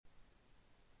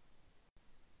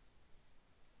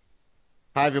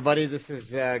Hi, everybody. This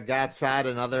is Gad Saad,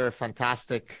 another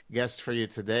fantastic guest for you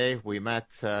today. We met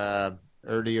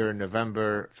earlier in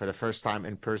November for the first time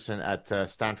in person at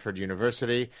Stanford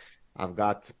University. I've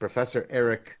got Professor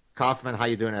Eric Kaufman. How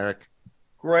you doing, Eric?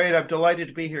 Great. I'm delighted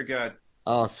to be here, Gad.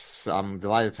 I'm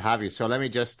delighted to have you. So let me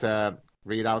just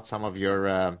read out some of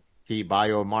your key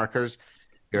biomarkers.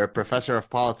 You're a professor of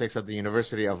politics at the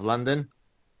University of London,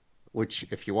 which,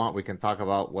 if you want, we can talk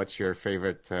about what's your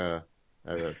favorite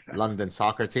London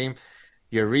soccer team.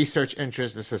 Your research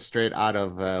interest, this is straight out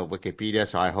of Wikipedia,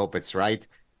 so I hope it's right,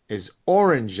 is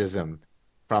Orangism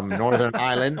from Northern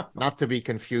Ireland, not to be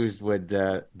confused with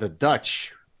the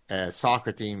Dutch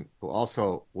soccer team, who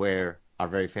also are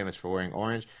very famous for wearing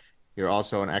orange. You're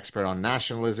also an expert on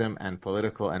nationalism and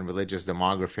political and religious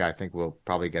demography. I think we'll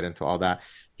probably get into all that.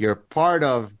 You're part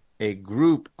of a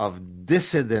group of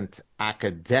dissident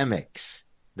academics.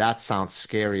 That sounds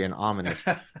scary and ominous,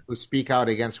 who speak out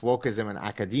against wokeism in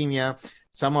academia.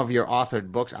 Some of your authored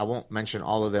books, I won't mention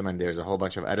all of them, and there's a whole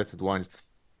bunch of edited ones.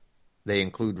 They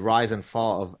include Rise and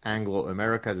Fall of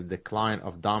Anglo-America, The Decline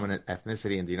of Dominant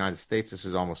Ethnicity in the United States. This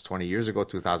is almost 20 years ago,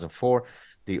 2004.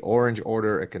 The Orange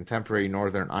Order, A Contemporary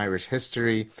Northern Irish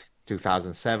History,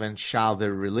 2007. Shall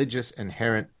the Religious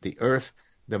Inherit the Earth?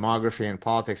 Demography and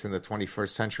Politics in the 21st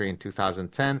Century in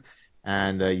 2010.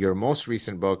 And your most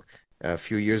recent book, a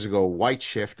few years ago, White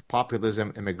Shift,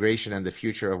 Populism, Immigration, and the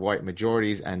Future of White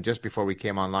Majorities. And just before we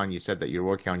came online, you said that you're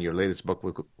working on your latest book,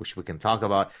 which we can talk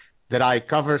about. Did I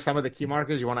cover some of the key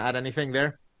markers? You want to add anything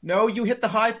there? No, you hit the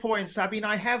high points. I mean,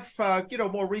 I have,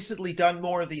 more recently done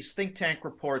more of these think tank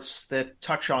reports that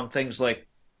touch on things like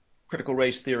critical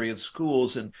race theory in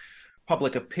schools and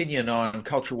public opinion on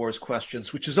culture wars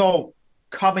questions, which is all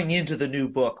coming into the new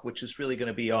book, which is really going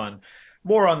to be on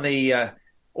more on the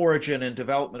origin and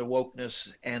development of wokeness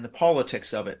and the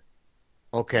politics of it.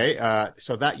 Okay,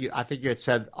 so I think you had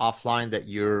said offline that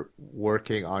you're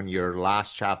working on your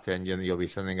last chapter and you'll be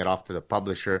sending it off to the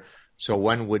publisher. So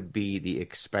when would be the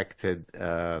expected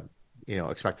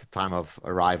time of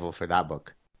arrival for that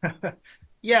book?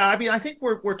 Yeah, I mean, I think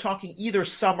we're talking either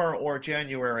summer or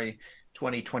January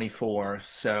 2024.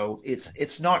 So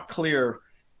it's not clear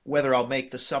whether I'll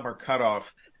make the summer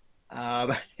cutoff.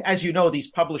 As you know, these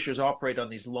publishers operate on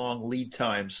these long lead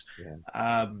times.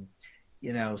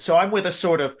 Yeah. So I'm with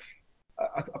a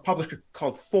publisher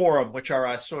called Forum, which are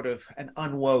a sort of an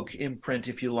unwoke imprint,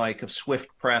 if you like, of Swift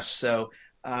Press. So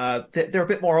they're a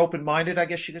bit more open-minded, I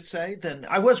guess you could say, than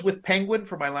I was with Penguin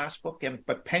for my last book.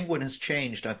 But Penguin has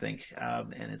changed, I think,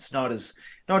 and it's not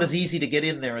as easy to get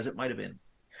in there as it might have been.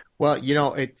 Well,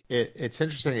 it's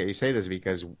interesting that you say this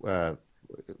because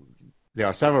there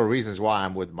are several reasons why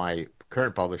I'm with my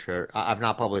current publisher. I've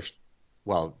not published,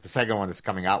 well, the second one is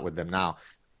coming out with them now.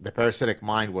 The Parasitic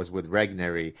Mind was with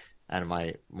Regnery, and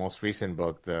my most recent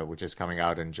book, which is coming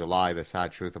out in July, The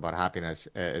Sad Truth About Happiness,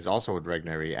 is also with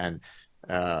Regnery. And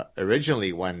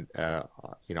originally, when I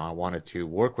wanted to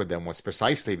work with them, was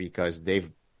precisely because they've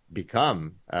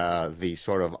become the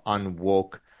sort of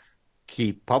unwoke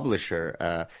key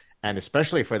publisher. And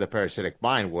especially for the parasitic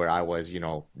mind, where I was,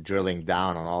 drilling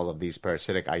down on all of these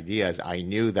parasitic ideas, I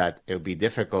knew that it would be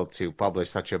difficult to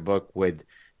publish such a book with,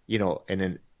 in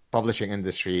a publishing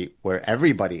industry where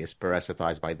everybody is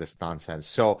parasitized by this nonsense.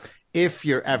 So if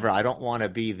you're ever, I don't want to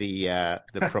be the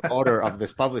promoter of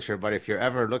this publisher, but if you're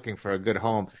ever looking for a good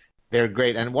home, they're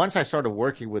great. And once I started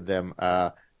working with them,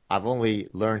 I've only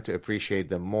learned to appreciate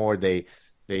them more. They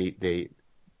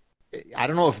I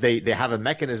don't know if they have a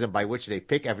mechanism by which they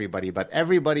pick everybody, but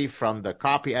everybody from the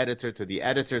copy editor to the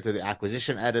editor to the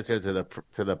acquisition editor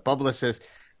to the publicist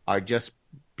are just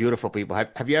beautiful people.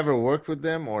 Have you ever worked with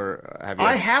them, or have you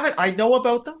I ever? haven't. I know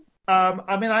about them.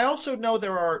 I mean, I also know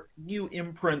there are new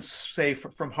imprints, say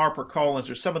from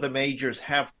HarperCollins or some of the majors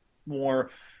have more,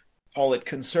 call it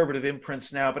conservative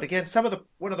imprints now. But again,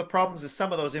 one of the problems is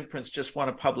some of those imprints just want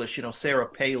to publish, Sarah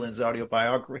Palin's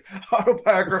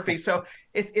autobiography. So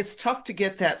it's tough to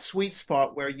get that sweet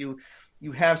spot where you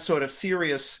have sort of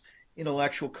serious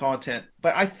intellectual content.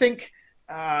 But I think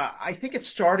it's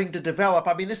starting to develop.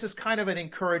 I mean, this is kind of an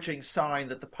encouraging sign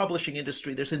that the publishing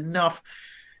industry, there's enough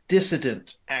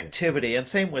dissident activity, and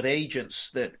same with agents,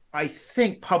 that I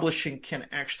think publishing can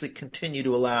actually continue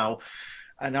to allow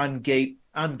an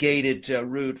ungated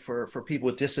route for people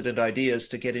with dissident ideas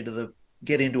to get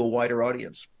into a wider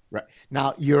audience. Right.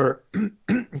 Now, your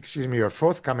excuse me, your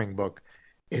forthcoming book,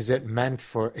 is it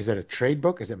a trade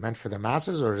book? Is it meant for the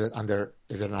masses, or is it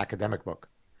an academic book?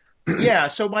 Yeah,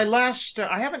 so my last,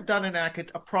 I haven't done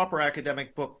a proper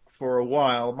academic book for a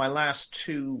while. My last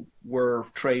two were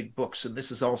trade books, and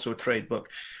this is also a trade book.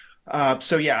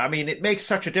 So yeah, I mean, it makes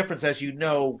such a difference, as you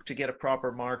know, to get a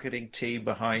proper marketing team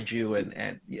behind you,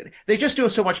 and they just do a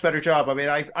so much better job. I mean,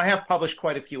 I have published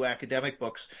quite a few academic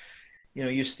books. You know,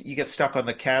 you get stuck on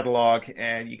the catalog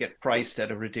and you get priced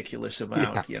at a ridiculous Yeah.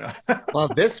 amount. You know. Well,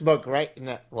 this book, right?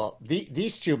 Well,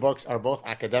 these two books are both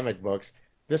academic books.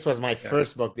 This was my Yeah.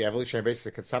 first book, The Evolutionary Basis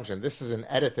of Consumption. This is an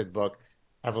edited book,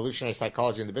 Evolutionary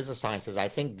Psychology and the Business Sciences. I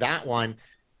think that one,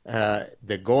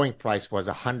 the going price was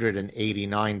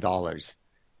 $189.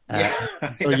 Yeah.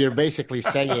 So you're basically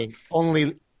saying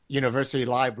only university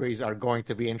libraries are going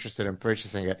to be interested in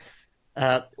purchasing it.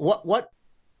 What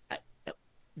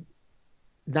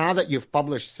now that you've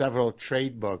published several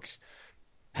trade books,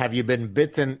 have you been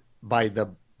bitten by the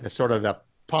sort of the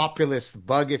populist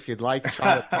bug, if you'd like,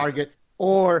 trying to target,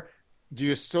 or do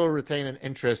you still retain an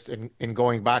interest in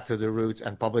going back to the roots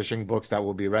and publishing books that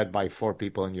will be read by four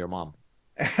people and your mom?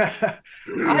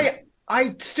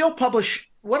 I still publish.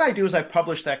 What I do is I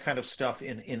publish that kind of stuff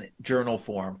in journal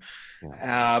form,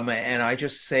 Yeah. and I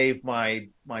just save my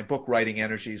book writing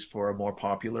energies for a more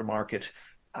popular market.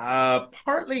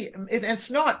 Partly, it's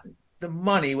not the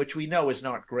money, which we know is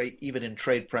not great even in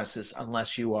trade presses,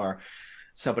 unless you are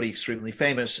somebody extremely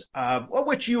famous,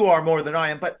 which you are more than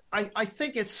I am. But I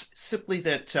think it's simply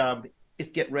that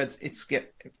it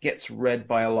gets read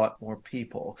by a lot more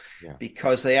people Yeah.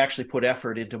 because they actually put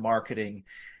effort into marketing,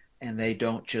 and they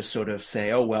don't just sort of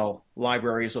say, "Oh well,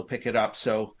 libraries will pick it up,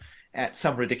 so at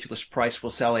some ridiculous price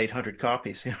we'll sell 800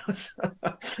 copies." You know?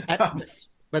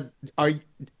 But are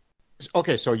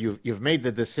okay, so you've made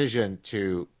the decision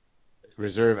to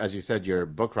reserve, as you said, your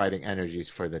book writing energies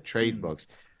for the trade books,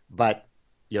 but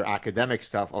your academic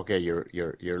stuff, okay,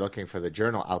 you're looking for the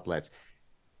journal outlets.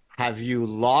 Have you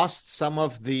lost some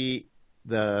of the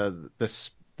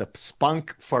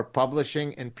spunk for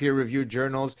publishing in peer-reviewed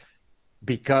journals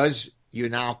because you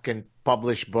now can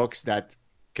publish books that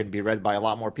can be read by a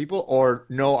lot more people? Or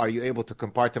no, are you able to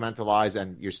compartmentalize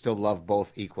and you still love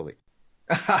both equally?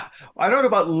 I don't know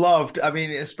about loved. I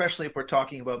mean, especially if we're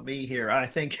talking about me here, I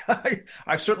think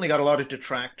I've certainly got a lot of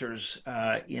detractors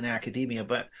in academia.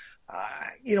 But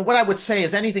what I would say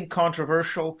is anything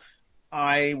controversial,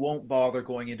 I won't bother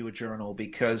going into a journal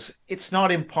because it's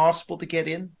not impossible to get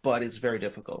in, but it's very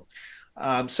difficult.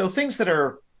 So things that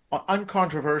are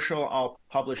uncontroversial, I'll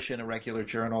publish in a regular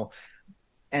journal.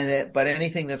 But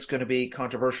anything that's going to be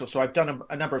controversial. So I've done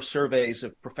a number of surveys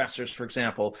of professors, for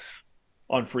example,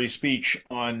 on free speech,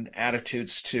 on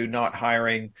attitudes to not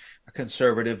hiring a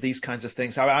conservative, these kinds of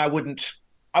things. I wouldn't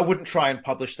try and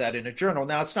publish that in a journal.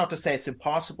 Now, it's not to say it's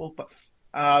impossible, but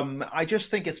I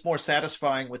just think it's more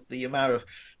satisfying with the amount of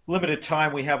limited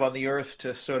time we have on the earth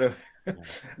to sort of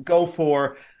go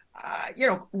for,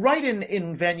 write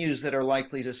in venues that are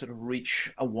likely to sort of reach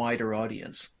a wider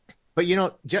audience. But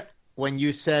when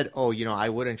you said, "Oh, I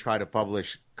wouldn't try to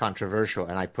publish controversial,"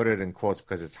 and I put it in quotes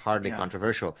because it's hardly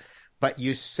controversial, but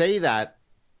you say that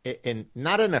in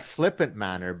not in a flippant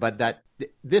manner, but that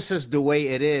this is the way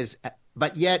it is.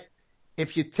 But yet,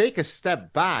 if you take a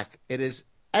step back, it is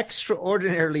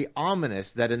extraordinarily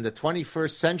ominous that in the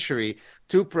 21st century,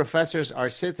 two professors are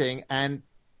sitting and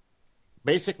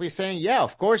basically saying, yeah,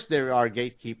 of course there are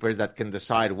gatekeepers that can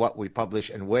decide what we publish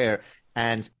and where.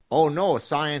 And oh no,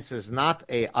 science is not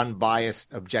a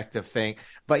unbiased, objective thing.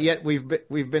 But yet we've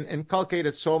been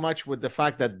inculcated so much with the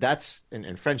fact that that's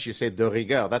in French you say de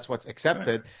rigueur, that's what's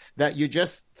accepted, that you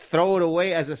just throw it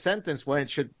away as a sentence when it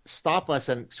should stop us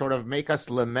and sort of make us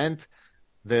lament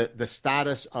the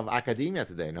status of academia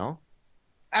today, no?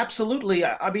 Absolutely.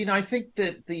 I mean, I think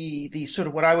that the sort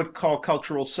of what I would call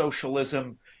cultural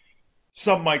socialism,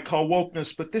 some might call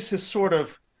wokeness, but this has sort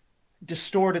of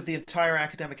distorted the entire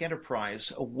academic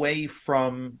enterprise away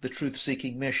from the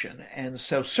truth-seeking mission. And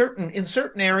so in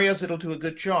certain areas it'll do a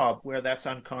good job where that's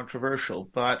uncontroversial,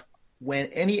 but when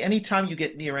any time you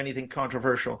get near anything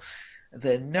controversial,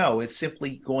 then no, it's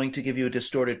simply going to give you a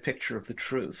distorted picture of the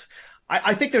truth.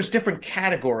 I think there's different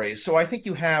categories. So I think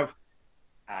you have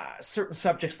certain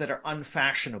subjects that are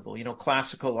unfashionable,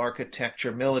 classical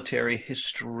architecture, military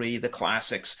history, the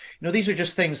classics. These are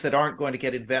just things that aren't going to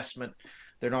get investment.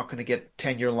 They're not going to get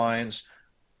tenure lines.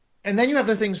 And then you have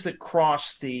the things that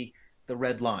cross the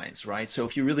red lines, right? So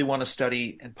if you really want to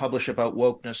study and publish about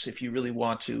wokeness, if you really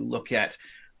want to look at,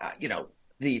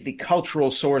 the cultural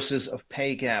sources of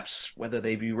pay gaps, whether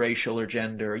they be racial or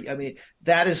gender, I mean,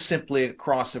 that is simply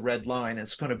across a red line.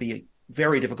 It's going to be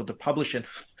very difficult to publish in.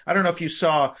 I don't know if you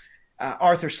saw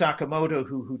Arthur Sakamoto,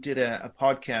 who did a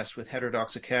podcast with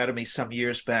Heterodox Academy some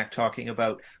years back, talking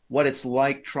about what it's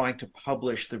like trying to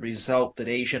publish the result that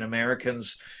Asian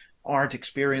Americans aren't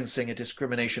experiencing a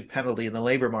discrimination penalty in the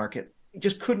labor market.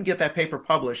 just couldn't get that paper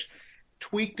published.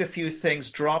 Tweaked a few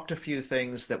things, dropped a few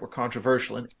things that were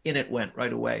controversial, and in it went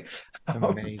right away.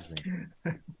 Amazing.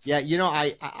 Yeah,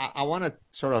 I want to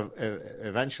sort of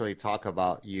eventually talk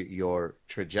about your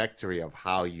trajectory of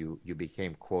how you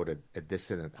became quoted a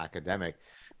dissident academic,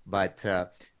 but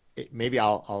maybe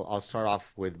I'll start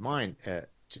off with mine.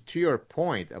 To your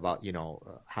point about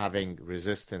having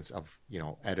resistance of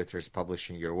editors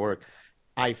publishing your work,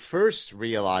 I first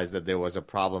realized that there was a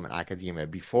problem in academia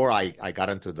before I got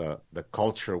into the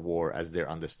culture war as they're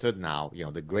understood now,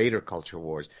 the greater culture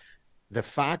wars. The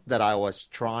fact that I was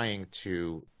trying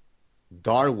to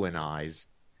Darwinize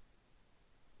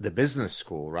the business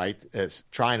school, right? It's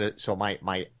trying to, so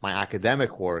my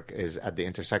academic work is at the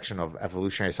intersection of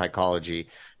evolutionary psychology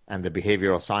and the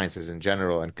behavioral sciences in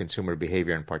general and consumer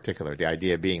behavior in particular. The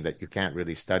idea being that you can't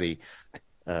really study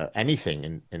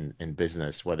anything in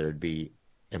business, whether it be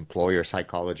employer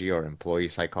psychology or employee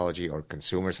psychology or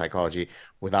consumer psychology,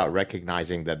 without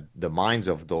recognizing that the minds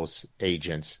of those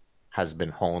agents has been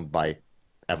honed by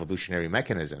evolutionary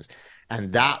mechanisms.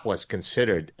 And that was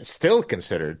still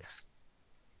considered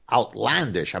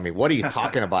outlandish. I mean, what are you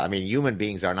talking about? I mean, human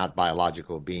beings are not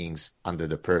biological beings under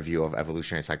the purview of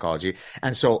evolutionary psychology.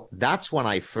 And so that's when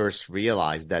I first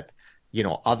realized that,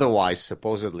 otherwise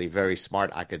supposedly very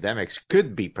smart academics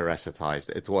could be parasitized.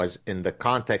 It was in the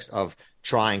context of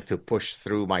trying to push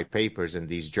through my papers in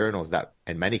these journals that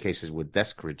in many cases would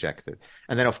desk reject it.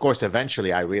 And then, of course,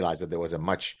 eventually I realized that there was a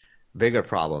much bigger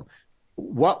problem.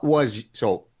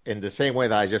 So in the same way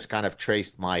that I just kind of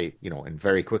traced and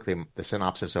very quickly the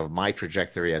synopsis of my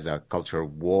trajectory as a culture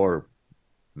war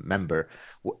member,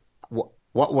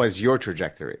 what was your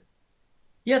trajectory?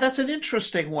 Yeah, that's an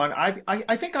interesting one.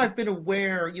 I think I've been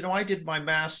aware, I did my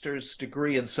master's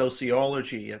degree in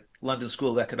sociology at London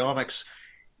School of Economics.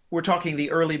 We're talking the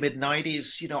early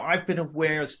mid-90s. I've been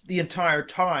aware the entire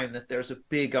time that there's a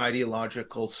big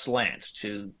ideological slant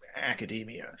to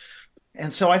academia.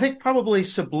 And so I think probably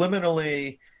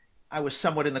subliminally, I was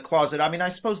somewhat in the closet. I mean, I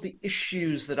suppose the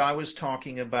issues that I was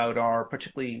talking about are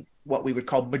particularly what we would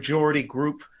call majority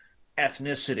group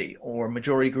ethnicity or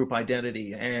majority group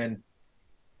identity. And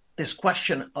this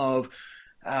question of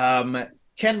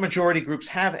can majority groups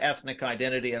have ethnic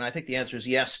identity? And I think the answer is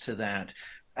yes to that.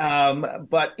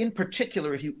 But in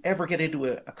particular, if you ever get into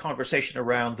a conversation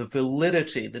around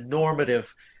the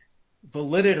normative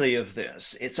validity of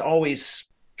this, it's always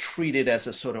treated as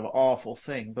a sort of awful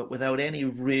thing, but without any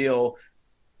real,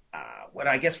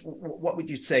 what would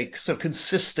you say, sort of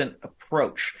consistent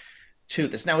approach to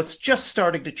this. Now, it's just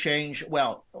starting to change,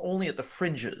 well, only at the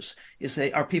fringes.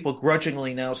 Are people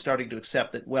grudgingly now starting to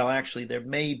accept that, well, actually, there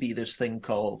may be this thing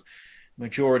called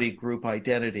majority group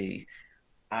identity,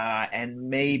 and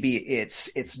maybe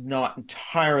it's not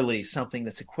entirely something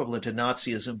that's equivalent to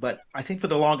Nazism, but I think for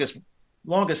the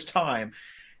longest time,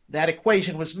 that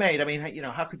equation was made. I mean,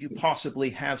 how could you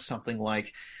possibly have something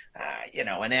like,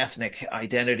 an ethnic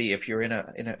identity if you're in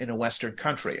a Western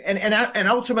country? And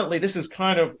ultimately, this is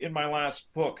kind of in my last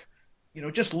book,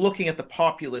 just looking at the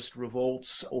populist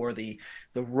revolts or the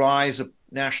rise of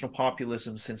national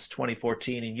populism since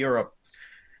 2014 in Europe,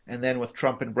 and then with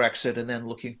Trump and Brexit, and then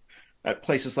looking at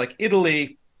places like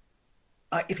Italy.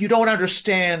 If you don't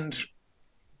understand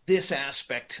this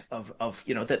aspect of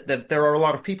that there are a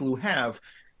lot of people who have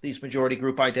these majority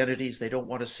group identities, they don't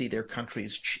want to see their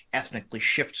countries ethnically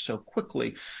shift so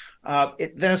quickly,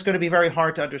 then it's going to be very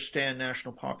hard to understand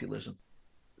national populism.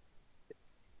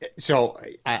 So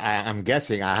I'm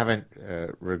guessing I haven't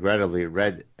regrettably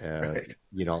read, Right.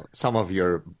 some of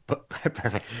your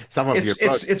your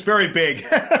books. It's very big.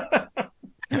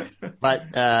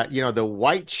 But the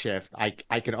white shift,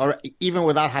 I can already, even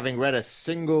without having read a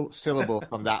single syllable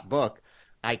from that book,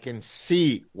 I can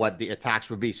see what the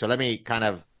attacks would be. So let me kind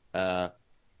of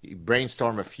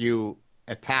brainstorm a few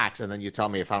attacks, and then you tell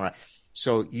me if I'm right.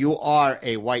 So you are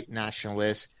a white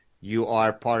nationalist. You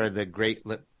are part of the Great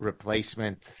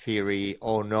Replacement theory.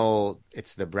 Oh no,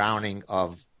 it's the Browning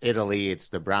of Italy. It's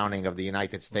the Browning of the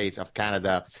United States, of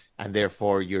Canada, and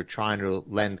therefore you're trying to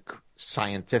lend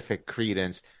scientific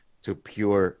credence to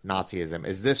pure Nazism.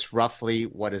 Is this roughly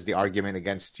what is the argument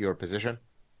against your position?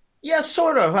 Yeah,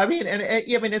 sort of. I mean,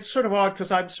 it's sort of odd because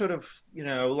I'm sort of,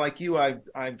 like you,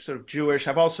 I'm sort of Jewish.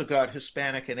 I've also got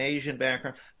Hispanic and Asian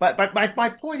background. But my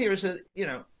point here is that,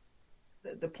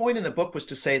 the point in the book was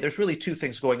to say there's really two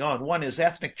things going on. One is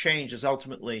ethnic change is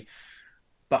ultimately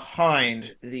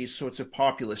behind these sorts of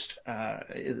populist,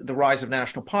 the rise of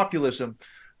national populism,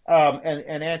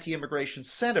 and anti-immigration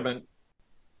sentiment.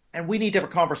 And we need to have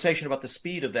a conversation about the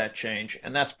speed of that change,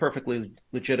 and that's perfectly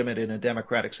legitimate in a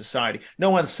democratic society. No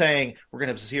one's saying we're going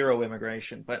to have zero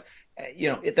immigration, but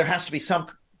there has to be some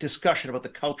discussion about the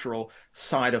cultural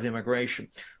side of immigration.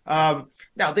 Now,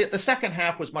 the second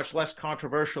half was much less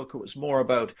controversial. It was more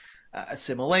about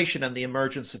assimilation and the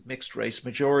emergence of mixed race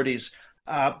majorities.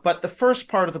 But the first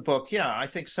part of the book, yeah, I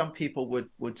think some people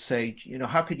would say,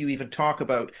 how could you even talk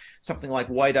about something like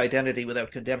white identity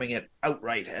without condemning it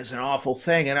outright as an awful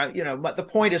thing? And but the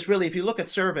point is really, if you look at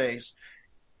surveys,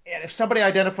 and if somebody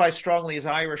identifies strongly as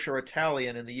Irish or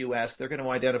Italian in the U.S., they're going to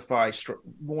identify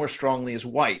more strongly as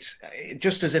white.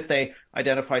 Just as if they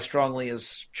identify strongly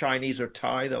as Chinese or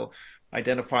Thai, they'll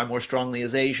identify more strongly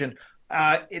as Asian.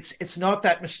 It's not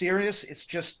that mysterious. It's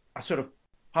just a sort of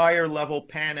higher level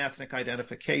pan-ethnic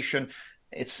identification.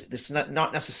 It's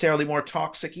not necessarily more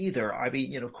toxic either. I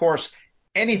mean, of course,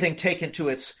 anything taken to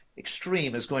its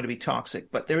extreme is going to be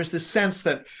toxic, but there is this sense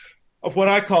that of what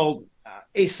I call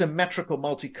asymmetrical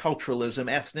multiculturalism.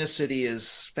 Ethnicity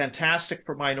is fantastic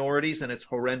for minorities and it's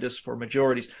horrendous for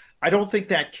majorities. I don't think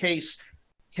that case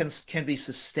can be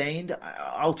sustained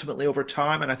ultimately over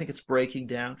time, and I think it's breaking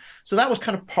down. So that was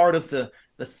kind of part of the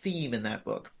theme in that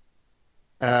book.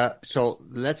 So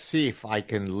let's see if I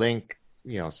can link,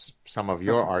 some of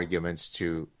your arguments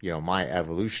to, my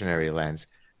evolutionary lens.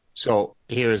 So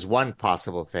here's one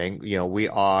possible thing. We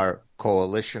are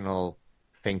coalitional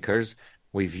thinkers.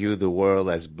 We view the world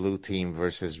as blue team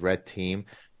versus red team.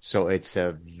 So it's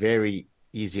a very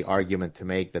easy argument to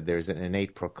make that there's an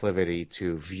innate proclivity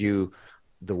to view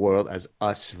the world as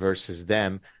us versus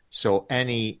them. So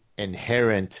any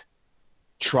inherent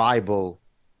tribal,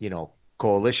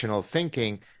 coalitional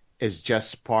thinking is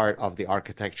just part of the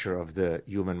architecture of the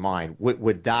human mind.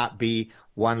 Would that be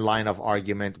one line of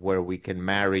argument where we can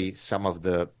marry some of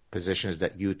the positions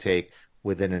that you take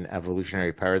within an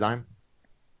evolutionary paradigm?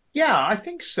 Yeah, I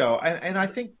think so. And I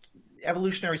think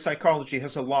evolutionary psychology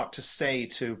has a lot to say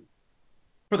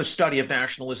for the study of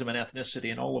nationalism and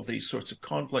ethnicity and all of these sorts of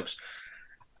conflicts.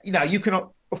 You can,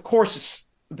 of course,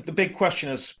 the big question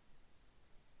is,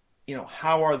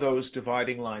 how are those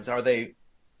dividing lines? Are they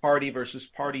party versus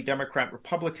party, Democrat,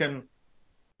 Republican?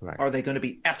 Right. Are they going to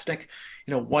be ethnic,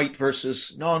 white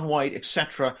versus non-white,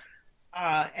 etc.?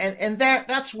 And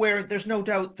that's where there's no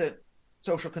doubt that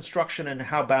social construction and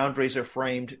how boundaries are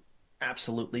framed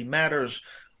absolutely matters.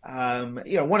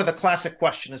 One of the classic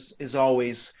questions is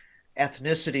always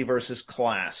ethnicity versus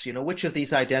class. Which of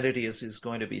these identities is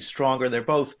going to be stronger? They're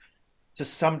both to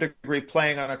some degree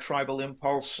playing on a tribal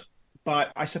impulse.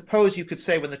 But I suppose you could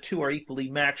say when the two are equally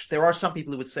matched, there are some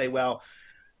people who would say, well,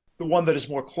 the one that is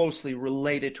more closely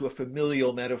related to a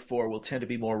familial metaphor will tend to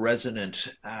be more resonant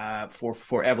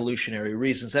for evolutionary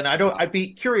reasons. And I'd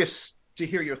be curious to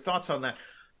hear your thoughts on that.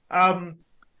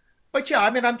 But yeah, I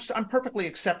mean, I'm perfectly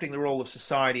accepting the role of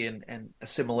society and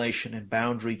assimilation and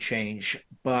boundary change.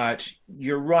 But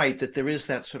you're right that there is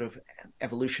that sort of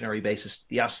evolutionary basis,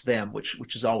 the us them,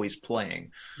 which is always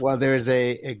playing. Well, there's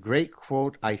a great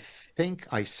quote. I think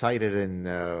I cited in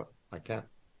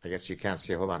I guess you can't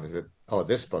see. Hold on, is it? Oh,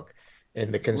 this book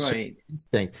in the Consumer Right.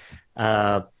 Instinct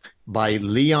by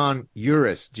Leon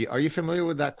Uris. Are you familiar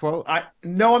with that quote?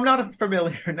 No, I'm not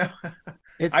familiar. No,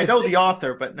 I know the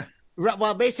author, but no.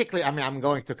 Well, basically, I mean, I'm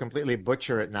going to completely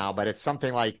butcher it now, but it's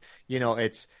something like,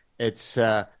 it's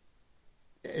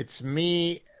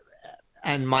me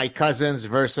and my cousins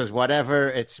versus whatever.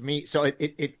 It's me. So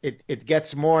it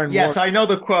gets more and more. Yes, I know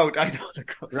the quote. I know the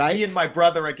quote. Right? Me and my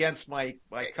brother against my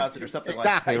cousin or something like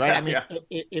that. Exactly, right? Yeah, I mean,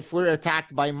 yeah. if we're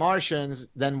attacked by Martians,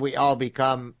 then we all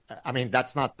become, I mean,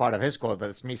 that's not part of his quote, but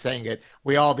it's me saying it.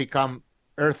 We all become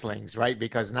Earthlings, right?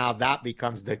 Because now that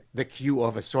becomes the queue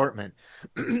of assortment.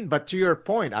 But to your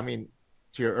point, I mean,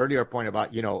 to your earlier point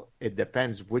about, it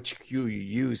depends which queue you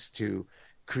use to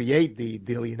create the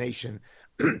delineation.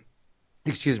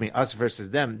 Excuse me, us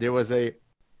versus them.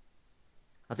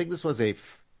 I think this was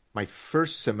my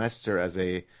first semester as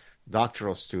a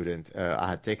doctoral student. I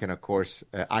had taken a course.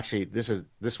 Actually,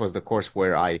 this was the course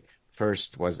where I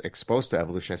first was exposed to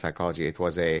evolutionary psychology. It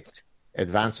was a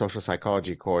advanced social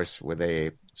psychology course with a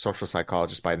social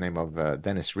psychologist by the name of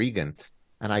Dennis Regan,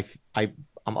 and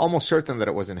I'm almost certain that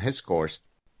it was in his course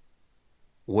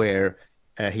where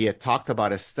he had talked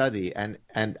about a study, and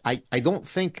I don't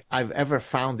think I've ever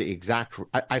found the exact.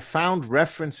 I found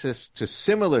references to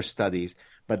similar studies,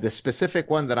 but the specific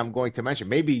one that I'm going to mention,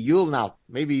 maybe you'll know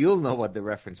what the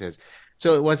reference is.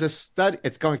 So it was a study.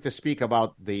 It's going to speak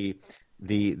about the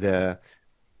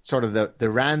sort of the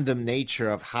random nature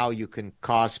of how you can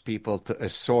cause people to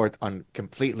assort on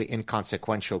completely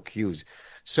inconsequential cues.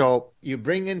 So you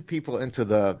bring in people into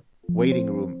the waiting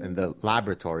room in the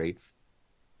laboratory,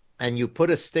 and you put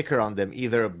a sticker on them,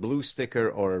 either a blue sticker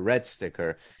or a red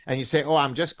sticker, and you say, "Oh,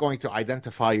 I'm just going to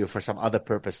identify you for some other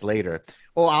purpose later.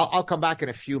 Oh, I'll come back in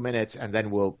a few minutes, and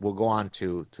then we'll go on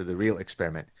to the real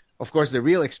experiment." Of course, the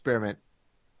real experiment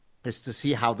is to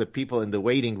see how the people in the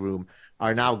waiting room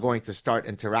are now going to start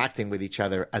interacting with each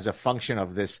other as a function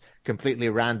of this completely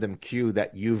random cue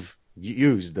that you've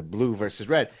used, the blue versus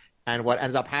red. And what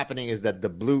ends up happening is that the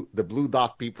blue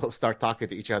dot people start talking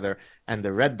to each other, and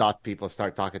the red dot people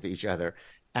start talking to each other.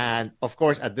 And of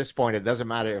course, at this point, it doesn't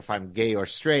matter if I'm gay or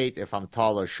straight, if I'm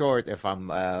tall or short, if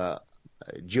I'm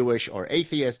Jewish or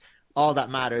atheist. All that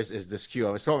matters is this cue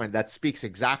of assortment that speaks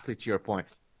exactly to your point.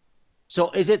 So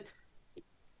is it,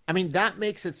 I mean, that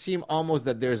makes it seem almost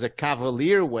that there's a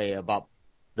cavalier way about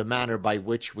the manner by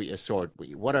which we assort.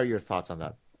 What are your thoughts on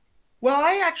that? Well,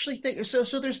 I actually think so.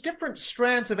 So there's different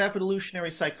strands of evolutionary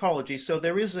psychology. So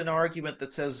there is an argument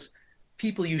that says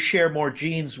people you share more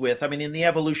genes with. I mean, in the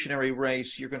evolutionary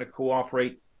race, you're going to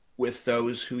cooperate with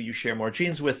those who you share more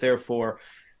genes with. Therefore,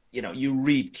 you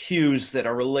read cues that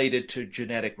are related to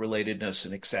genetic relatedness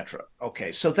and etc.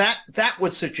 Okay, so that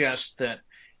would suggest that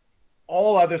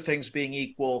all other things being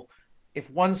equal, if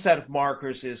one set of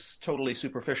markers is totally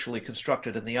superficially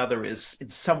constructed and the other is in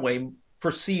some way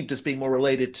perceived as being more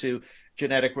related to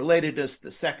genetic relatedness,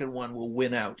 the second one will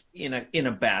win out in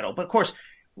a battle. But of course,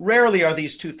 rarely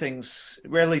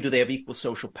do they have equal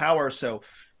social power. So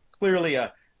clearly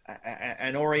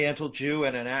an Oriental Jew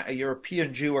and a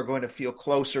European Jew are going to feel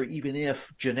closer, even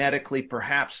if genetically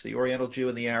perhaps the Oriental Jew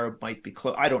and the Arab might be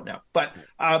close. I don't know. But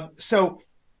so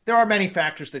there are many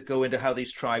factors that go into how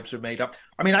these tribes are made up.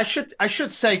 I mean, I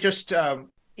should say just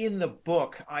in the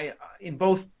book, in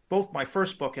both my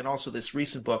first book and also this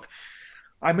recent book,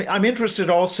 I'm interested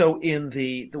also in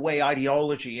the way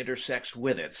ideology intersects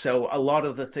with it. So a lot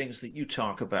of the things that you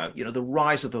talk about, the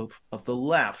rise of the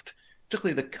left,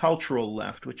 particularly the cultural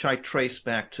left, which I trace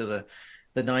back to the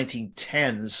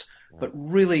 1910s, but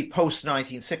really post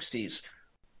 1960s,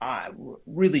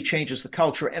 really changes the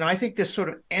culture. And I think this sort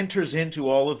of enters into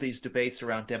all of these debates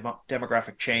around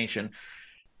demographic change and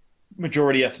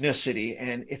majority ethnicity,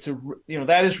 and it's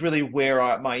that is really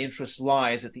where my interest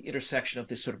lies, at the intersection of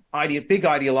this sort of big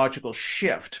ideological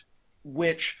shift,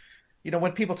 which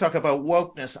when people talk about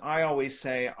wokeness, I always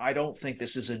say I don't think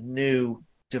this is a new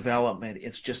development.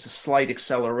 It's just a slight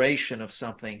acceleration of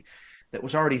something that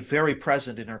was already very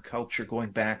present in our culture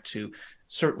going back to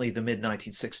certainly the mid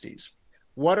 1960s.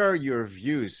 What are your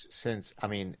views, since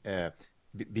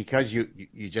because you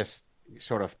just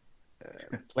sort of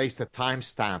placed a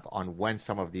timestamp on when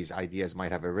some of these ideas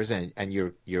might have arisen, and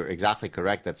you're exactly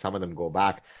correct that some of them go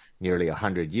back nearly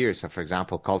 100 years. So, for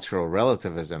example, cultural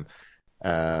relativism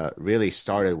really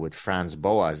started with Franz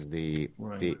Boas, the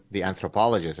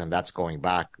anthropologist, and that's going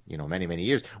back many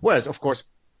years. Whereas, of course,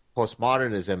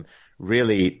 postmodernism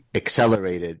really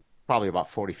accelerated probably about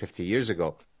 40-50 years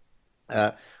ago.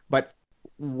 But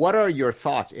what are your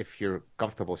thoughts, if you're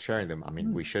comfortable sharing them? I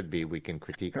mean, we can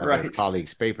critique other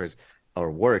colleagues' papers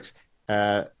or works.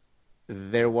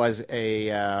 There was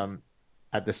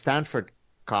at the Stanford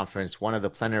conference, one of the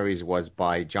plenaries was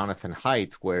by Jonathan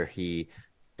Haidt, where he,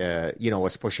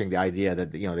 was pushing the idea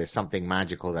that, there's something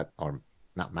magical or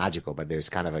not magical, but there's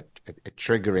kind of a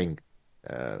triggering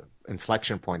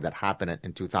inflection point that happened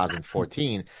in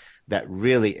 2014 that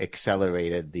really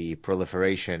accelerated the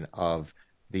proliferation of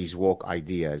these woke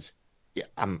ideas.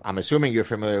 I'm assuming you're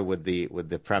familiar with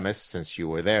the premise since you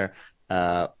were there.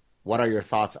 What are your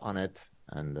thoughts on it?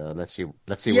 And let's see.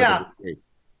 Yeah.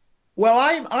 Well,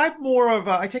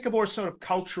 I take a more sort of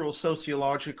cultural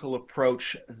sociological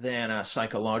approach than a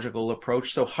psychological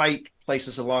approach. So Haidt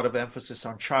places a lot of emphasis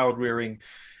on child rearing,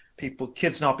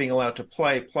 kids not being allowed to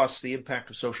play, plus the impact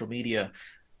of social media.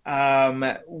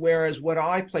 Whereas what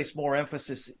I place more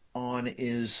emphasis on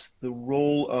is the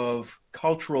role of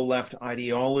cultural left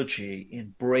ideology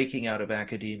in breaking out of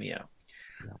academia.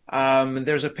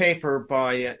 There's a paper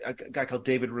by a guy called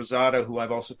David Rosado, who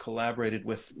I've also collaborated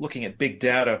with, looking at big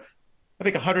data. I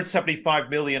think 175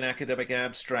 million academic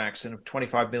abstracts and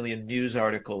 25 million news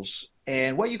articles.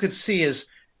 And what you could see is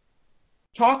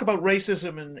talk about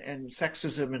racism and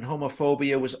sexism and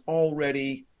homophobia was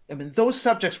already, those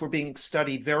subjects were being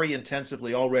studied very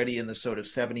intensively already in the sort of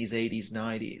 70s, 80s,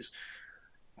 90s.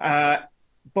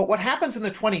 But what happens in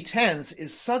the 2010s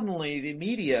is suddenly the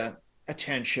media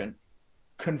attention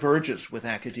converges with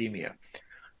academia.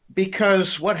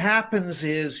 Because what happens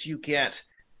is you get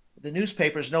the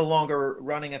newspapers no longer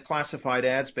running a classified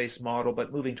ads-based model,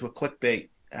 but moving to a clickbait,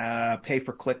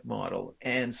 pay-for-click model,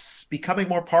 and becoming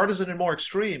more partisan and more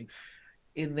extreme.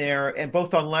 in there, and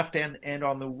both on left and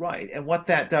on the right. And what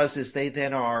that does is they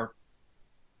then are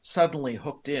suddenly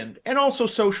hooked in. And also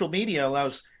social media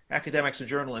allows academics and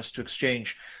journalists to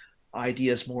exchange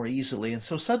ideas more easily. And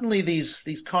so suddenly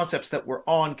these concepts that were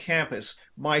on campus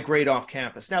migrate off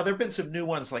campus. Now, there have been some new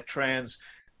ones like trans,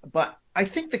 but I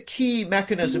think the key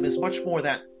mechanism is much more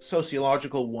that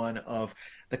sociological one of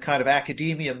the kind of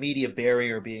academia media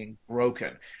barrier being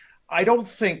broken. I don't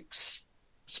think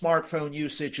smartphone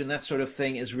usage and that sort of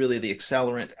thing is really the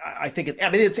accelerant. I think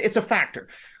it's a factor,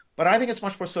 but I think it's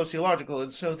much more sociological.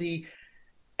 And so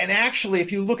and actually,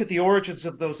 if you look at the origins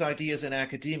of those ideas in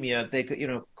academia,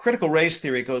 critical race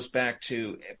theory goes back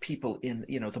to people in,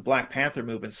 the Black Panther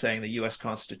movement saying the U.S.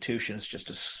 Constitution is just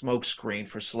a smokescreen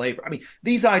for slavery. I mean,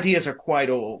 these ideas are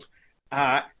quite old.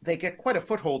 They get quite a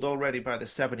foothold already by the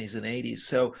 70s and 80s.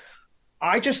 So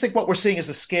I just think what we're seeing is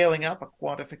a scaling up, a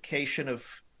quantification of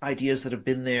ideas that have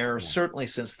been there certainly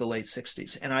since the late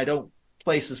 60s. And I don't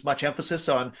place as much emphasis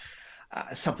on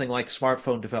something like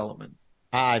smartphone development.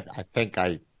 I think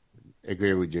I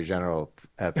agree with your general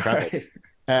premise.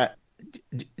 Right.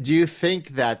 Do you think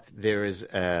that there is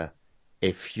a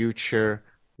future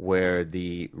where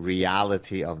the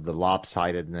reality of the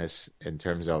lopsidedness in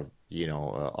terms of,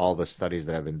 all the studies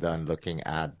that have been done looking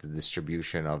at the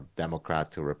distribution of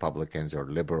Democrat to Republicans or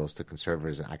liberals to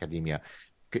conservatives in academia,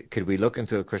 could we look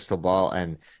into a crystal ball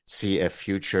and see a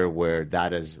future where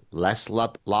that is less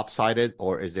lopsided,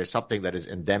 or is there something that is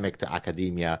endemic to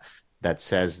academia that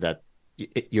says that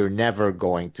you're never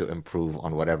going to improve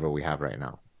on whatever we have right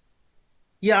now?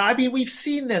 Yeah, I mean, we've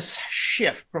seen this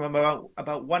shift from about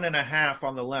 1.5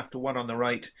 on the left to 1 on the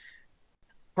right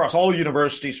across all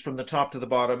universities from the top to the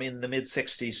bottom in the mid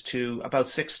 60s to about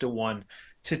 6 to 1.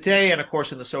 Today, and of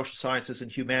course, in the social sciences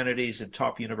and humanities and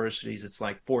top universities, it's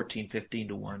like 14, 15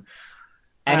 to 1.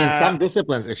 And in some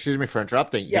disciplines, excuse me for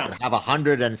interrupting, you can have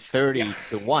 130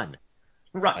 to 1.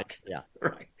 Right. Yeah.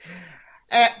 Right.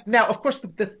 Now, of course,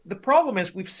 the problem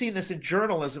is we've seen this in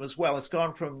journalism as well. It's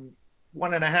gone from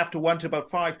 1.5 to 1 to about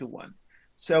 5 to 1.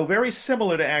 So very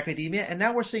similar to academia. And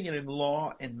now we're seeing it in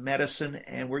law and medicine,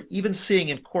 and we're even seeing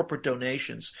in corporate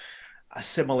donations a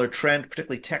similar trend,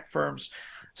 particularly tech firms.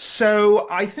 So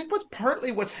I think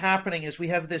what's happening is we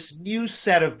have this new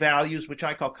set of values, which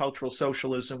I call cultural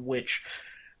socialism, which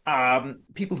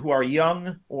people who are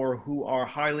young or who are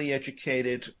highly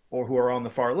educated or who are on the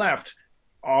far left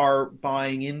are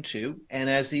buying into. And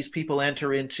as these people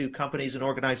enter into companies and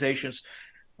organizations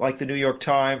like the New York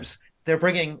Times, they're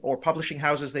bringing, or publishing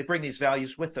houses, they bring these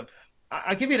values with them.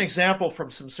 I'll give you an example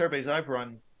from some surveys I've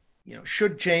run.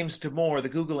 Should James Damore, the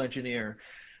Google engineer,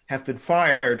 have been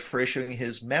fired for issuing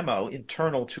his memo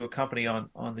internal to a company on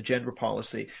the gender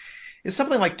policy? It's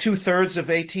something like 2/3 of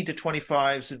 18 to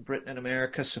 25s in Britain and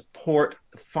America support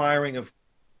the firing of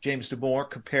James Damore,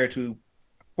 compared to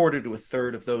a quarter to a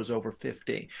third of those over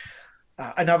 50.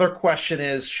 Another question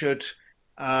is, should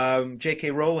J.K.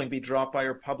 Rowling be dropped by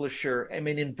her publisher? I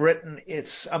mean, in Britain,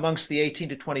 it's amongst the 18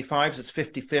 to 25s, it's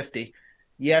 50-50.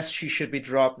 Yes, she should be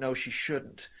dropped. No, she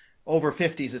shouldn't. Over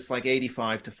 50s, it's like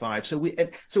 85 to 5. So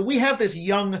we have this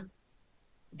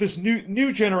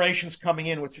new generations coming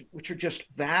in, which are just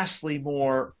vastly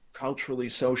more culturally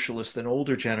socialist than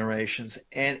older generations.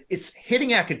 And it's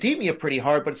hitting academia pretty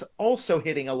hard, but it's also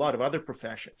hitting a lot of other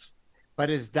professions. But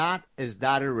is that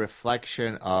a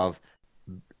reflection of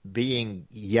being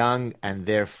young, and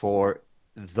therefore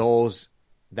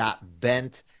that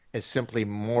bent is simply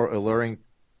more alluring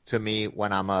to me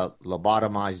when I'm a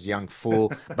lobotomized young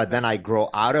fool, but then I grow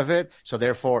out of it? So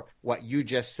therefore, what you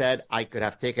just said, I could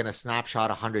have taken a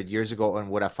snapshot 100 years ago and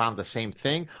would have found the same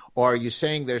thing? Or are you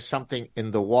saying there's something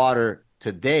in the water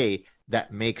today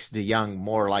that makes the young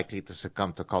more likely to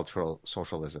succumb to cultural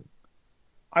socialism?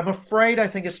 I'm afraid I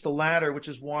think it's the latter, which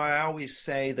is why I always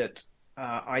say that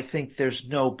I think there's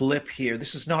no blip here.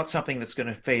 This is not something that's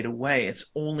going to fade away. It's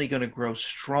only going to grow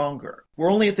stronger.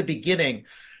 We're only at the beginning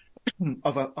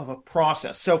of a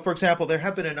process. So, for example, there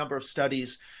have been a number of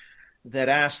studies that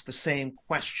ask the same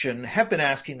question, have been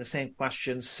asking the same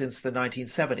questions since the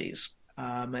 1970s.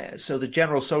 So the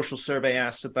General Social Survey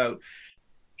asks about,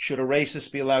 should a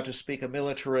racist be allowed to speak, a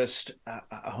militarist,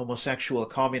 a homosexual, a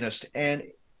communist? And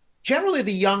generally,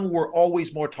 the young were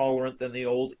always more tolerant than the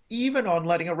old, even on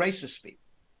letting a racist speak.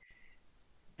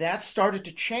 That started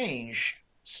to change,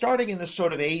 starting in the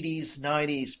sort of 80s,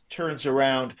 90s, turns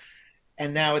around,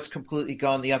 and now it's completely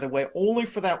gone the other way, only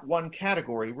for that one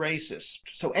category, racist.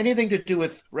 So anything to do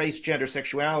with race, gender,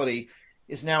 sexuality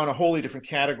is now in a wholly different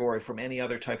category from any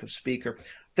other type of speaker.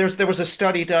 There was a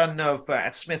study done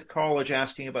at Smith College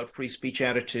asking about free speech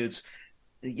attitudes.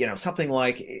 something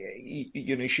like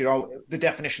you should the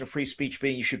definition of free speech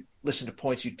being you should listen to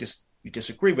points you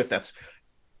disagree with. That's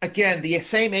again the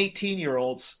same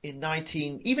 18-year-olds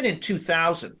even in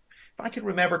 2000. If I can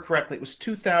remember correctly, it was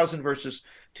 2000 versus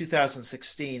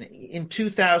 2016. In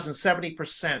 2000,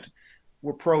 70%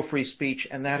 were pro free speech,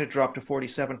 and that had dropped to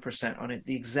 47% on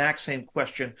the exact same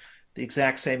question, the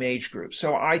exact same age group.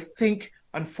 So I think,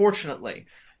 unfortunately,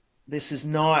 this is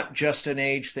not just an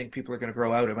age thing people are going to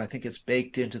grow out of. I think it's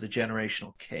baked into the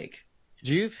generational cake.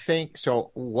 Do you think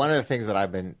so? One of the things that I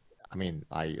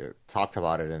talked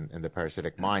about it in the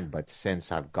Parasitic Mind, but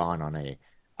since I've gone on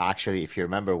actually, if you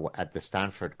remember at the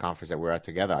Stanford conference that we were at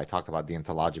together, I talked about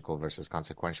deontological versus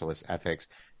consequentialist ethics.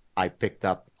 I picked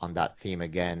up on that theme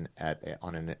again at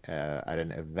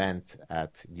an event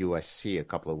at USC a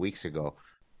couple of weeks ago,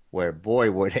 where boy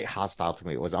were they hostile to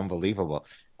me. It was unbelievable.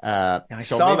 I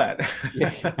saw that.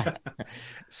 Yeah.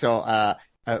 So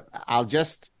I'll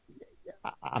just,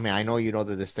 I know you know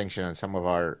the distinction, and some of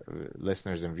our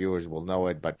listeners and viewers will know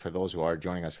it, but for those who are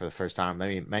joining us for the first time, let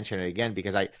me mention it again,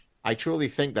 because I truly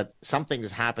think that something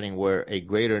is happening where a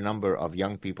greater number of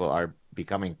young people are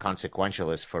becoming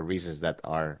consequentialists for reasons that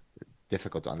are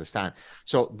difficult to understand.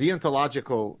 So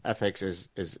deontological ethics is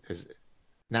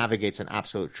navigates an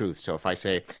absolute truth. So if I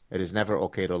say it is never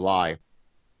okay to lie,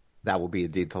 that will be a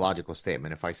deontological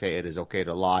statement. If I say it is okay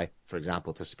to lie, for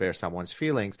example, to spare someone's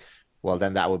feelings, well,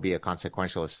 then that would be a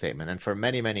consequentialist statement. And for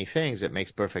many, many things, it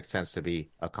makes perfect sense to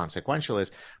be a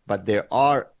consequentialist. But there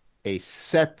are a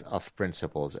set of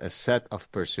principles, a set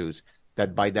of pursuits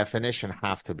that by definition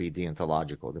have to be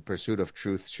deontological. The pursuit of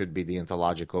truth should be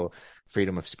deontological.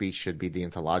 Freedom of speech should be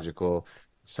deontological.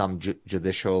 Some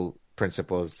judicial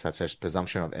principles, such as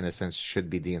presumption of innocence, should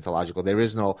be deontological. There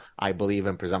is no, I believe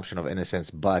in presumption of innocence,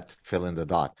 but fill in the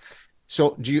dot.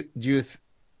 So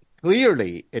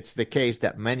clearly, it's the case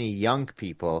that many young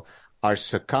people are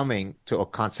succumbing to a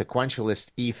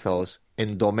consequentialist ethos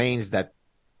in domains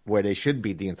where they should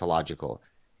be deontological.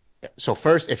 So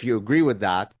first, if you agree with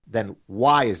that, then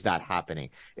why is that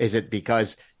happening? Is it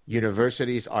because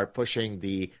universities are pushing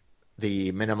the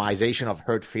minimization of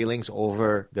hurt feelings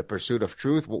over the pursuit of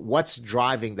truth? What's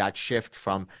driving that shift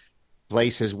from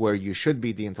places where you should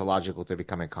be deontological to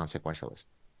becoming consequentialist?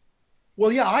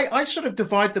 Well, yeah, I sort of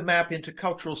divide the map into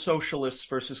cultural socialists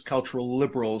versus cultural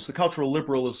liberals. The cultural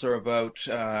liberals are about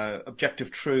objective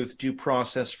truth, due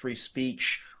process, free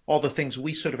speech, all the things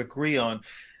we sort of agree on.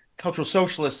 Cultural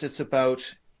socialists, it's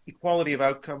about equality of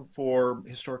outcome for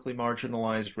historically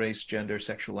marginalized race, gender,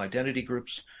 sexual identity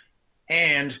groups,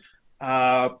 and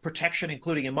protection,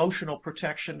 including emotional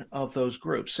protection of those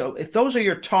groups. So if those are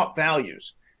your top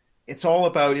values, it's all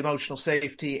about emotional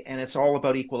safety and it's all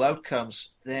about equal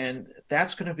outcomes, then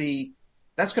that's going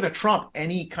to trump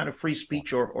any kind of free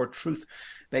speech or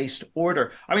truth-based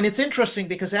order. I mean, it's interesting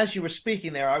because as you were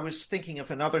speaking there, I was thinking of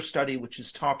another study which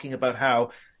is talking about how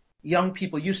young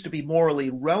people used to be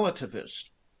morally relativist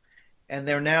and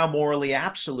they're now morally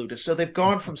absolutist. So they've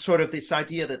gone from sort of this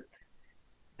idea that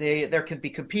there can be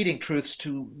competing truths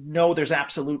to no, there's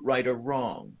absolute right or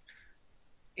wrong.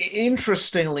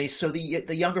 Interestingly, so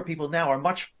the younger people now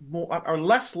are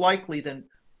less likely than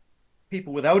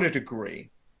people without a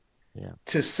degree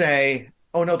to say,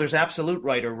 oh no, there's absolute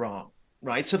right or wrong,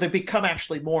 right? So they become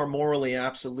actually more morally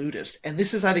absolutist. And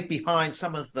this is, I think, behind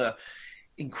some of the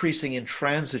increasing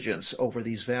intransigence over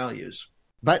these values.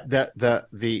 But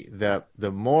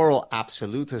the moral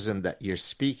absolutism that you're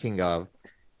speaking of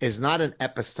is not an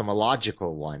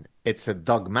epistemological one. It's a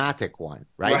dogmatic one,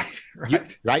 right?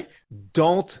 Right.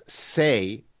 Don't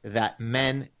say that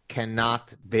men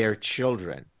cannot bear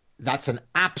children. That's an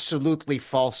absolutely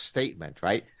false statement,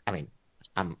 right? I mean,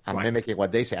 I'm right. Mimicking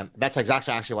what they say. That's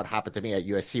exactly actually what happened to me at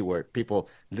USC, where people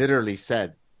literally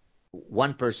said,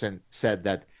 one person said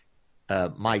that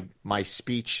my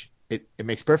speech, it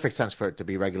makes perfect sense for it to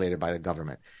be regulated by the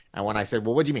government. And when I said,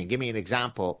 well, what do you mean? Give me an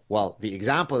example. Well, the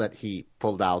example that he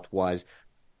pulled out was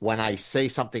when I say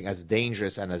something as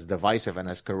dangerous and as divisive and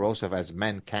as corrosive as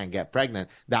men can't get pregnant,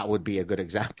 that would be a good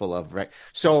example of, right?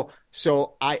 So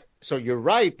you're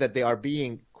right that they are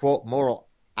being, quote, moral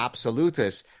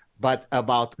absolutists, but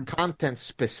about content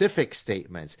specific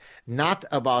statements, not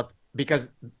about, because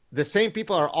the same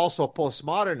people are also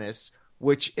postmodernists,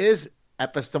 which is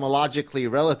epistemologically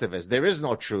relativist. There is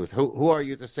no truth. Who are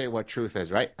you to say what truth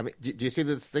is, right? I mean, do you see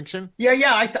the distinction?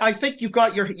 Yeah. I think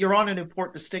you're on an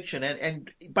important distinction,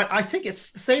 but I think it's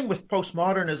the same with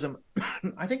postmodernism.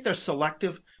 I think they're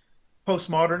selective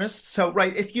postmodernists. So,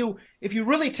 right, if you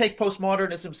really take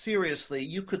postmodernism seriously,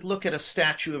 you could look at a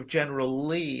statue of General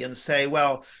Lee and say,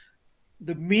 well,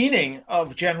 the meaning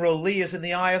of General Lee is in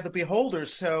the eye of the beholder.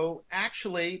 So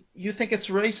actually, you think it's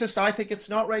racist. I think it's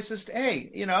not racist.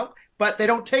 But they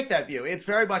don't take that view. It's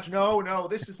very much, no,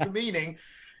 this is the meaning.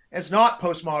 It's not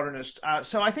postmodernist.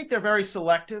 So I think they're very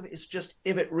selective. It's just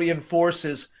if it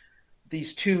reinforces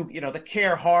these two, the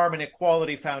care, harm, and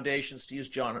equality foundations, to use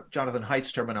Jonathan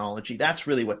Haidt's terminology, that's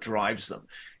really what drives them.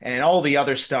 And all the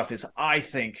other stuff is, I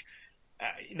think,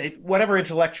 whatever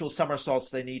intellectual somersaults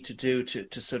they need to do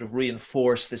to sort of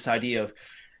reinforce this idea of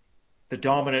the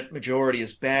dominant majority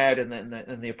is bad and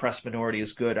the oppressed minority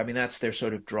is good. I mean, that's their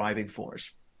sort of driving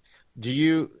force. Do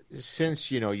you,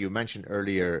 since, you mentioned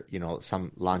earlier,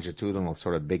 some longitudinal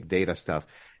sort of big data stuff,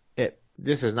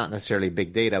 this is not necessarily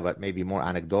big data, but maybe more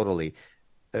anecdotally,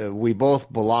 we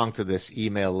both belong to this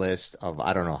email list of,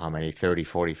 I don't know how many, 30,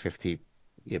 40, 50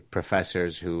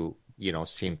 professors who,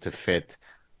 seem to fit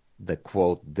the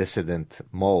quote dissident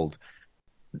mold.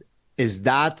 Does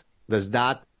that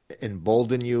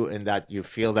embolden you in that you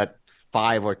feel that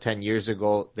 5 or 10 years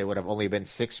ago there would have only been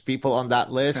 6 people on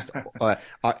that list? Or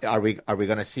are we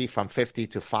going to see from 50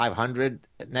 to 500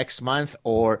 next month?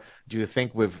 Or do you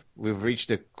think we've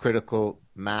reached a critical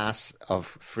mass of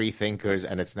free thinkers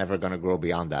and it's never going to grow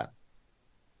beyond that?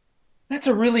 That's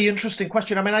a really interesting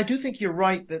question. I mean, I do think you're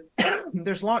right that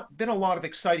there's been a lot of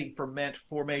exciting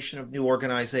formation of new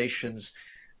organizations,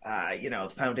 FAIR,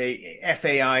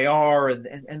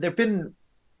 and there've been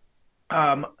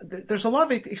there's a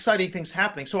lot of exciting things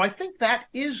happening. So I think that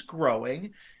is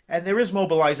growing, and there is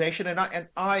mobilization. And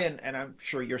I'm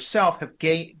sure yourself have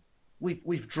gained.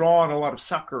 We've drawn a lot of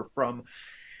succor from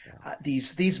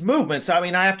these movements. I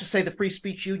mean, I have to say the Free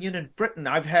Speech Union in Britain.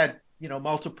 I've had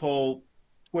multiple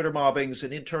Twitter mobbings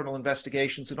and internal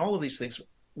investigations and all of these things.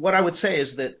 What I would say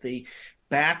is that the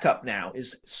backup now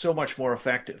is so much more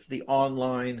effective, the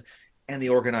online and the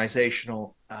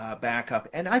organizational backup.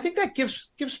 And I think that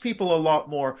gives people a lot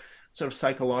more sort of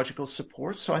psychological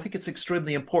support. So I think it's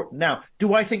extremely important. Now,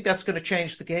 do I think that's going to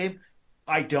change the game?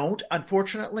 I don't,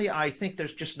 unfortunately. I think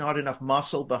there's just not enough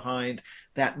muscle behind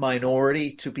that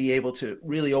minority to be able to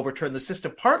really overturn the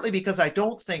system, partly because I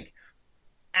don't think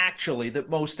actually that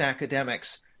most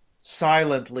academics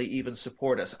silently even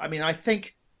support us. I mean, I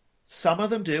think some of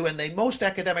them do, and most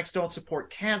academics don't support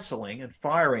canceling and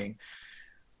firing,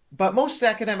 but most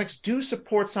academics do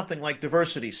support something like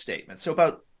diversity statements. So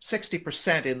about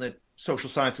 60% in the social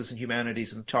sciences and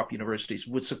humanities and top universities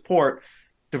would support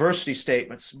diversity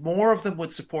statements. More of them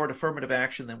would support affirmative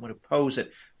action than would oppose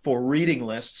it for reading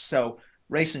lists. So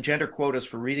race and gender quotas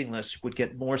for reading lists would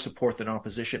get more support than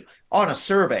opposition on a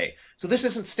survey. So this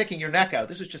isn't sticking your neck out.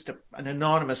 This is just an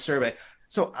anonymous survey.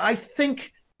 So I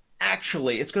think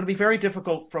actually it's going to be very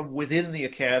difficult from within the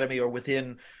academy or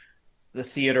within the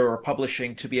theater or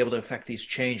publishing to be able to affect these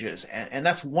changes. And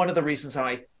that's one of the reasons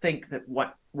I think that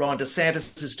what Ron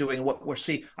DeSantis is doing, what we're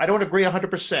seeing, I don't agree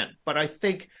 100%, but I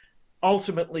think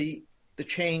ultimately the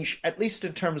change, at least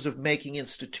in terms of making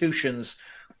institutions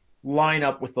line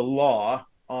up with the law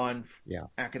on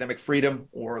academic freedom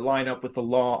or line up with the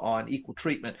law on equal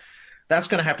treatment, that's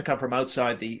going to have to come from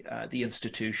outside the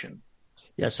institution.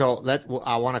 Yeah, so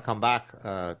I want to come back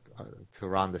to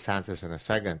Ron DeSantis in a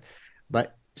second,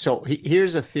 but so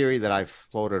here's a theory that I've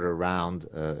floated around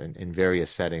in various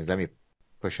settings. Let me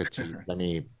push it to you. Let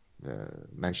me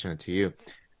mention it to you.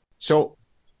 So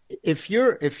if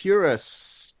you're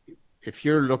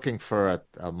looking for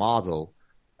a model,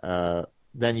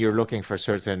 then you're looking for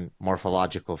certain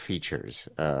morphological features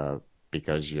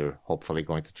because you're hopefully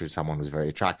going to choose someone who's very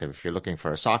attractive. If you're looking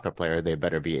for a soccer player, they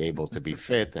better be able to be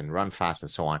fit and run fast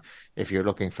and so on. If you're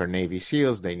looking for Navy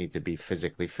SEALs, they need to be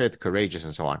physically fit, courageous,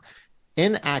 and so on.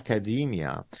 In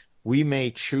academia, we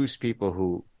may choose people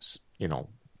who,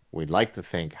 we'd like to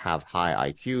think have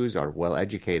high IQs, are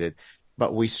well-educated,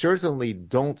 but we certainly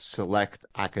don't select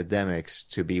academics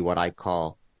to be what I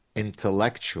call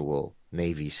intellectual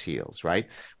Navy SEALs, right?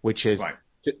 Which is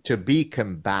to be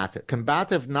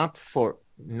combative,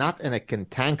 not in a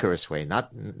cantankerous way.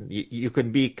 Not you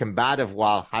can be combative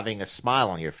while having a smile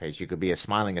on your face. You could be a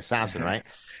smiling assassin, right?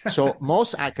 So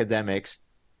most academics,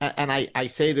 and I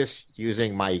say this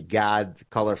using my Gad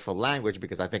colorful language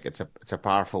because I think it's a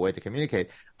powerful way to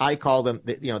communicate. I call them,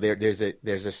 there's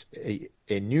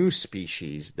a new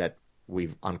species that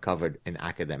we've uncovered in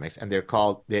academics, and they're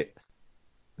called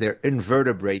they're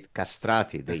invertebrate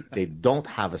castrati. They don't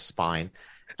have a spine,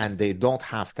 and they don't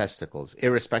have testicles,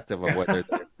 irrespective of whether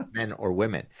they're men or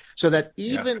women. So that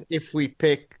even if we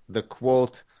pick the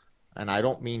quote, and I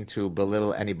don't mean to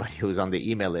belittle anybody who's on the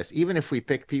email list, even if we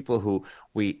pick people who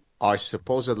we are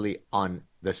supposedly on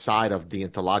the side of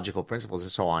deontological principles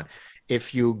and so on,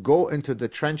 if you go into the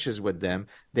trenches with them,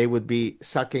 they would be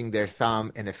sucking their thumb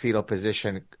in a fetal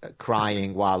position,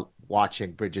 crying while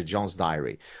watching Bridget Jones'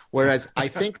 Diary. Whereas I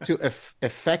think to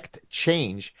effect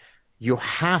change, you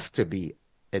have to be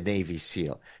a Navy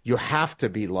SEAL. You have to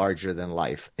be larger than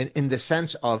life in the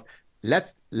sense of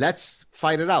let's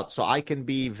fight it out. So I can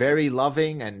be very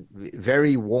loving and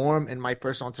very warm in my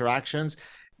personal interactions,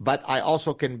 but I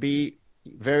also can be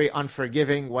very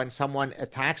unforgiving when someone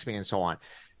attacks me and so on.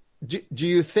 Do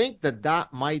you think that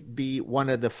that might be one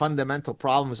of the fundamental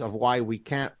problems of why we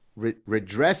can't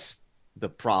redress the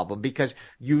problem? Because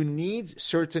you need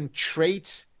certain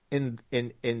traits in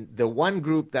the one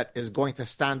group that is going to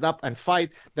stand up and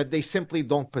fight that they simply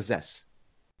don't possess.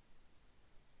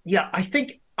 Yeah, I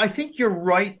think you're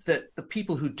right that the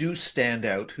people who do stand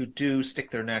out, who do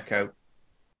stick their neck out,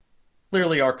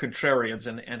 clearly are contrarians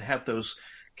and have those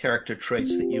character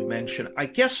traits that you mentioned. I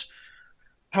guess,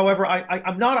 however,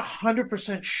 I'm not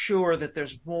 100% sure that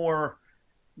there's more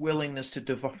willingness to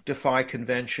defy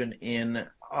convention in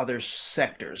other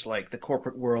sectors like the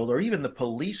corporate world or even the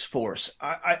police force.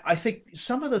 I think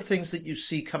some of the things that you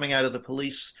see coming out of the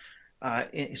police,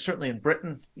 certainly in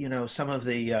Britain, some of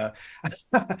the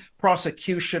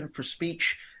prosecution for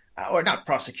speech, or not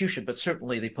prosecution, but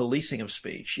certainly the policing of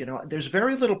speech, there's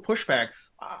very little pushback.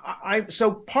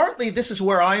 So partly this is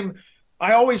where I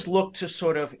always look to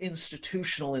sort of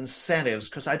institutional incentives,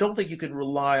 because I don't think you can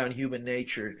rely on human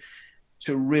nature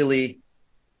to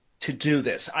do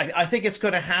this. I think it's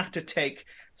going to have to take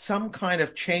some kind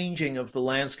of changing of the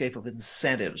landscape of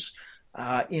incentives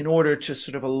in order to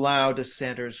sort of allow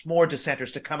more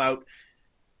dissenters to come out,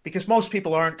 because most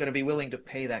people aren't going to be willing to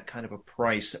pay that kind of a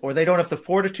price, or they don't have the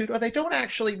fortitude, or they don't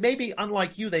actually, maybe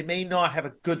unlike you, they may not have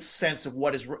a good sense of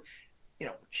what is,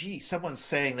 someone's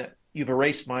saying that you've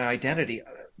erased my identity.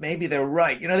 Maybe they're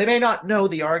right. They may not know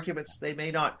the arguments. They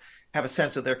may not have a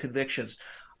sense of their convictions.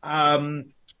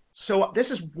 So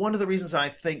this is one of the reasons I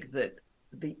think that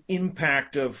the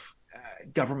impact of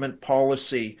government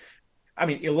policy,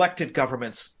 elected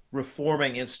governments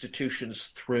reforming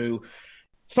institutions through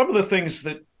some of the things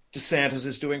that DeSantis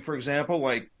is doing, for example,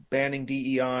 like banning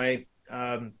DEI.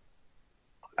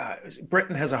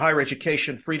 Britain has a higher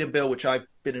education freedom bill, which I've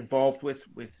been involved with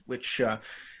which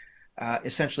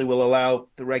essentially will allow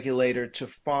the regulator to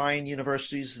fine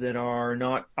universities that are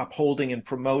not upholding and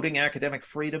promoting academic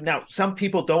freedom. Now, some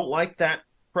people don't like that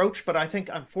approach, but I think,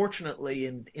 unfortunately,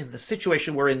 in the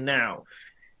situation we're in now,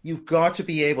 you've got to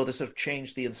be able to sort of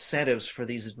change the incentives for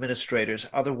these administrators.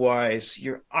 Otherwise,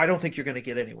 I don't think you're going to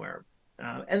get anywhere.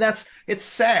 And it's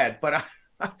sad, but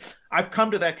I've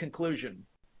come to that conclusion.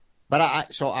 But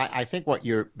I think what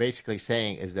you're basically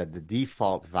saying is that the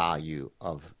default value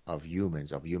of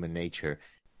humans, of human nature,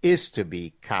 is to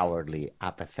be cowardly,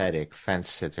 apathetic, fence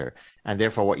sitter. And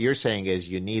therefore, what you're saying is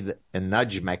you need a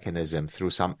nudge mechanism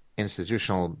through some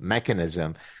institutional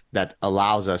mechanism that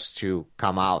allows us to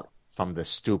come out from the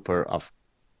stupor of,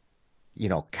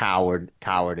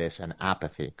 cowardice and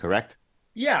apathy, correct?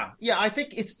 Yeah. I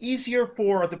think it's easier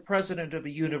for the president of a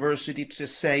university to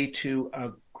say to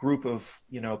a group of,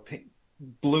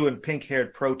 blue and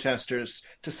pink-haired protesters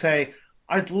to say,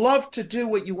 I'd love to do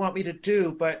what you want me to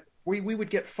do, but we would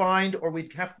get fined, or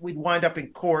we'd wind up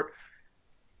in court,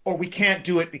 or we can't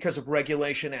do it because of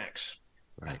Regulation X.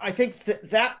 Right. I think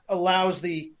that allows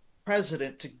the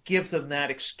president to give them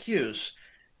that excuse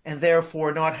and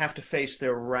therefore not have to face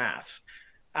their wrath.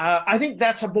 I think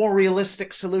that's a more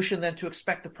realistic solution than to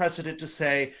expect the president to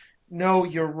say, no,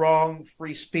 you're wrong,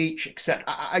 free speech, etc.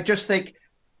 I just think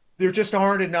there just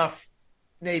aren't enough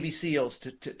Navy SEALs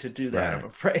to do that, right. I'm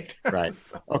afraid. Right.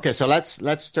 Okay, so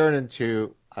let's turn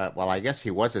into, I guess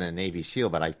he wasn't a Navy SEAL,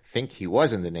 but I think he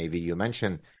was in the Navy. You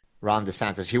mentioned Ron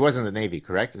DeSantis. He was in the Navy,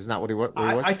 correct? Isn't that what he was?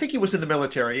 I think he was in the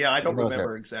military. Yeah, I don't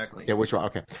remember exactly. Yeah, which one?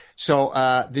 Okay.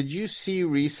 So did you see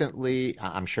recently,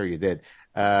 I'm sure you did,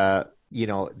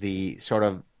 the sort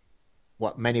of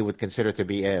what many would consider to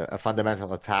be a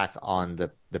fundamental attack on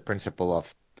the principle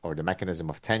of, or the mechanism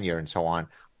of tenure and so on.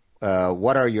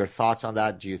 What are your thoughts on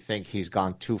that? Do you think he's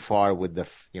gone too far with the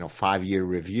 5-year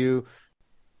review?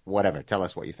 Whatever. Tell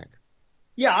us what you think.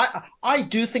 Yeah, I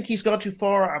do think he's gone too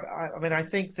far. I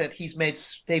think that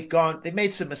they've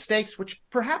made some mistakes, which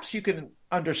perhaps you can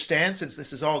understand since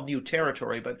this is all new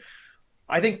territory. But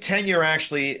I think tenure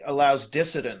actually allows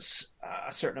dissidents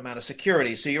a certain amount of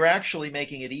security. So you're actually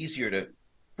making it easier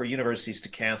for universities to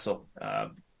cancel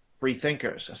free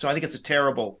thinkers. So I think it's a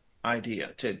terrible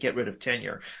idea to get rid of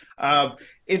tenure.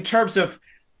 In terms of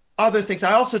other things,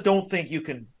 I also don't think you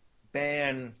can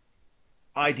ban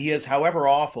ideas, however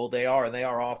awful they are, and they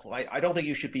are awful. I don't think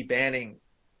you should be banning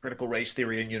critical race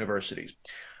theory in universities.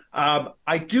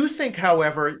 I do think,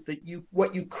 however, that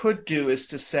what you could do is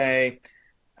to say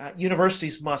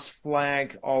universities must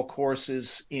flag all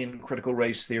courses in critical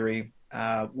race theory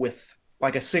with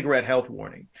like a cigarette health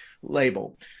warning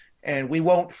label, and we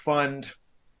won't fund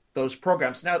those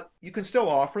programs. Now, you can still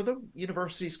offer them.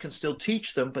 Universities can still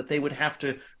teach them, but they would have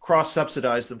to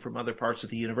cross-subsidize them from other parts of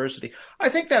the university. I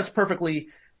think that's perfectly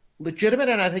legitimate,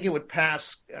 and I think it would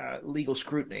pass legal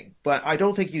scrutiny. But I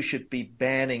don't think you should be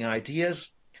banning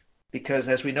ideas because,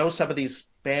 as we know, some of these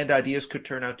banned ideas could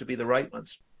turn out to be the right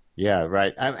ones. Yeah,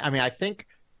 right. I mean, I think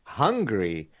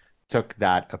Hungary took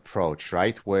that approach,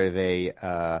 right? Where they,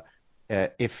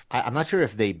 if I'm not sure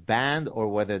if they banned or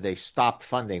whether they stopped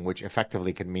funding, which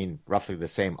effectively could mean roughly the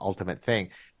same ultimate thing,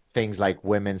 things like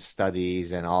women's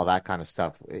studies and all that kind of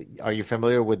stuff. Are you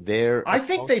familiar with their I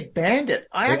think approach? they banned it.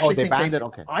 I Oh, actually they think banned it?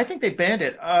 Okay. I think they banned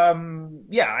it.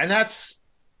 Yeah, and that's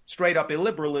straight up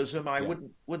illiberalism. I Yeah.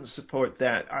 wouldn't support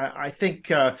that. I think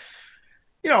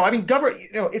I mean,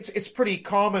 it's pretty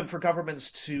common for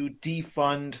governments to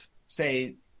defund,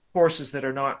 say, courses that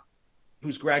are not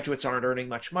whose graduates aren't earning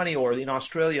much money, or in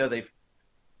Australia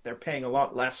they're paying a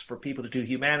lot less for people to do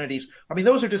humanities. I mean,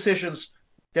 those are decisions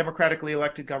democratically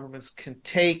elected governments can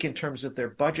take in terms of their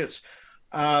budgets.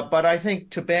 But I think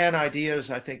to ban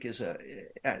ideas, I think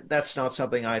that's not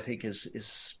something I think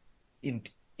is in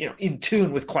in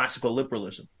tune with classical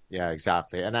liberalism. Yeah,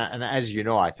 exactly. And as you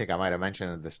know, I think I might have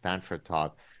mentioned in the Stanford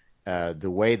talk,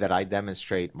 the way that I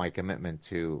demonstrate my commitment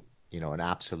to, an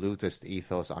absolutist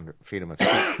ethos on freedom of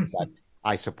speech, that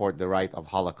I support the right of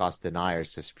Holocaust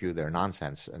deniers to spew their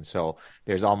nonsense. And so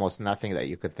there's almost nothing that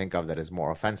you could think of that is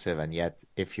more offensive. And yet,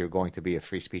 if you're going to be a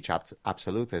free speech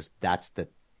absolutist, that's the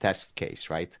test case,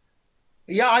 right?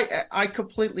 Yeah, I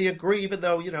completely agree. Even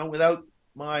though without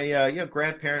my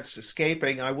grandparents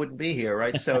escaping, I wouldn't be here,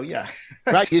 right? So yeah,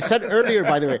 Right. You said earlier,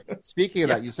 by the way, speaking of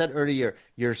that, you said earlier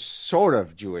you're sort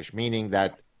of Jewish, meaning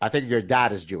that I think your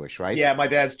dad is Jewish, right? yeah. My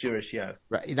dad's Jewish, yes.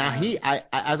 Right. Now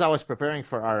as I was preparing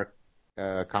for our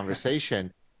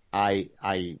conversation, I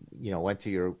went to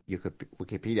your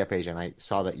Wikipedia page and I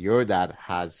saw that your dad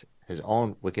has his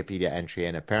own Wikipedia entry,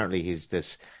 and apparently he's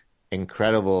this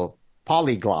incredible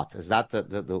polyglot. Is that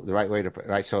the right way to,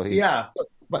 right? So he's, Yeah,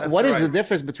 but that's what is the right.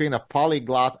 difference between a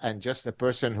polyglot and just a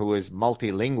person who is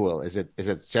multilingual? Is it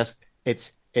just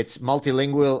it's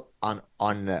multilingual on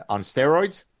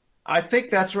steroids? I think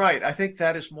that's right. I think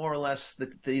that is more or less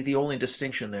the only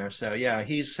distinction there. So yeah,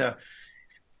 he's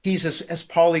as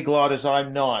polyglot as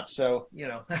I'm not. So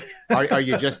Are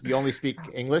you only speak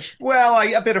English? well,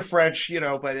 a bit of French,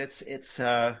 but it's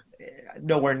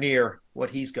nowhere near what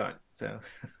he's got. So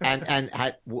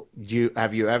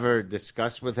Have you ever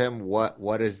discussed with him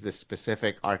what is the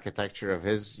specific architecture of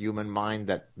his human mind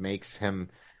that makes him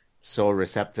so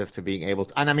receptive to being able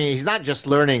to, and I mean he's not just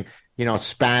learning,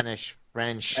 Spanish,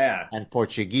 French, yeah. and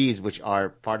Portuguese, which are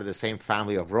part of the same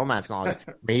family of Romance and all that.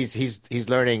 But he's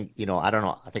learning, I don't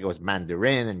know, I think it was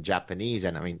Mandarin and Japanese,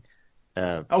 and I mean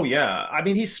uh Oh yeah. I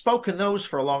mean, he's spoken those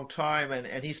for a long time,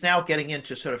 and he's now getting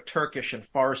into sort of Turkish and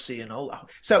Farsi and all.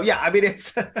 So yeah, I mean,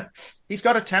 it's he's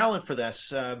got a talent for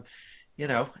this, And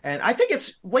I think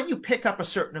it's when you pick up a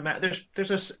certain amount.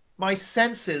 My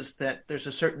sense is that there's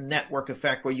a certain network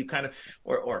effect where you kind of,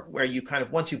 or where you kind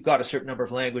of once you've got a certain number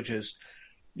of languages,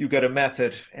 you get a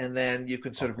method, and then you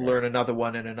can sort of okay. learn another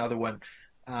one and another one.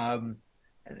 Um,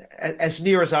 as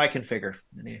near as I can figure.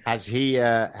 Has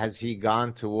he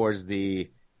gone towards the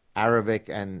Arabic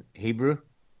and Hebrew?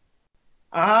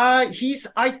 I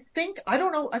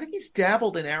don't know. I think he's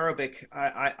dabbled in Arabic.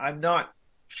 I'm not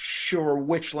sure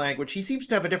which language. He seems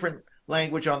to have a different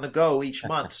language on the go each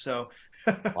month. So,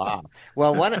 Wow.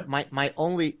 Well, one of my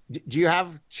only, do you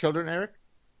have children, Eric?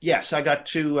 yes, I got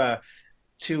two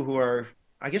who are,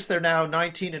 I guess they're now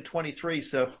 19 and 23.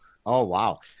 So, Oh,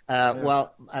 wow. yeah.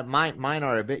 Well, mine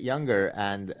are a bit younger,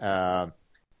 and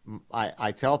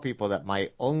I tell people that my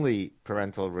only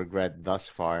parental regret thus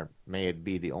far, may it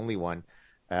be the only one,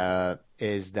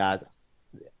 is that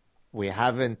we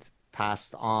haven't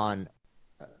passed on,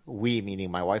 we, meaning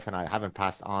my wife and I, haven't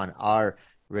passed on our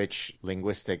rich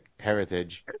linguistic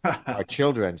heritage to our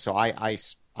children. So I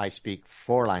speak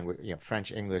four language,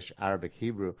 French, English, Arabic,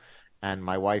 Hebrew, and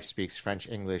my wife speaks French,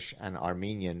 English, and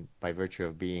Armenian by virtue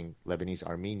of being Lebanese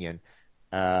Armenian.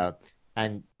 Uh,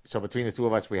 and so between the two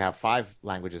of us, we have five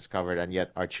languages covered, and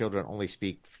yet our children only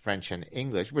speak French and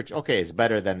English, which, okay, is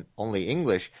better than only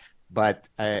English, but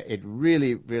it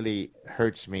really, really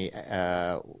hurts me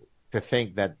to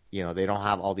think that, they don't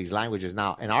have all these languages.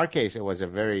 Now, in our case, it was a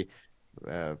very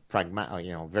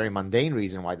very mundane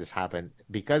reason why this happened.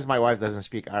 Because my wife doesn't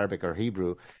speak Arabic or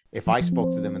Hebrew, if I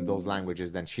spoke to them in those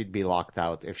languages, then she'd be locked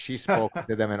out. If she spoke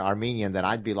to them in Armenian, then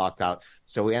I'd be locked out.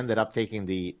 So we ended up taking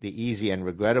the easy and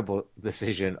regrettable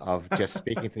decision of just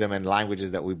speaking to them in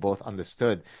languages that we both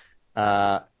understood.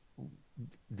 Uh,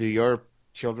 do your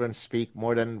children speak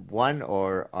more than one,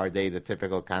 or are they the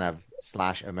typical kind of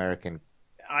slash American?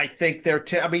 I think they're.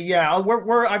 I mean, yeah,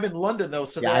 we're. I'm in London though,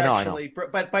 so Yeah, they're I know. actually.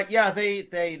 But yeah,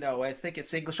 they know. I think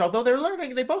it's English. Although they're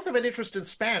learning, they both have an interest in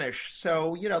Spanish.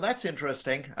 So that's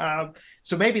interesting.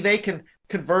 So maybe they can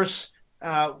converse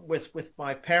with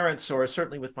my parents, or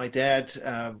certainly with my dad,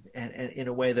 and in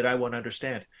a way that I won't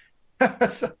understand.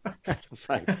 So,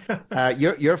 Right.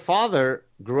 Your father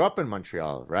grew up in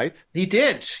Montreal, right? he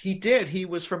did. He did. He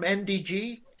was from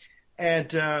NDG,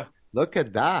 and Look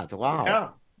at that.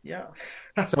 Wow. yeah,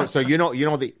 yeah. So you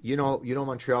know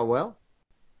Montreal well?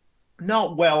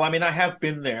 Not well. I mean, I have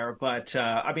been there, but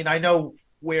I mean, I know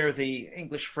where the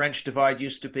English-French divide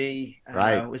used to be.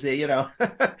 Right. Was it,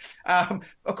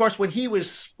 of course, when he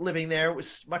was living there, it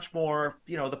was much more,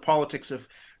 the politics of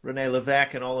René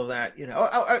Lévesque and all of that.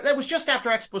 That was just after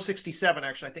Expo '67.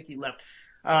 Actually, I think he left.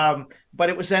 But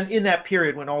it was in that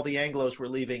period when all the Anglos were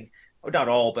leaving. Oh, not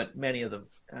all, but many of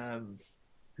them.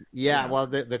 Yeah, well,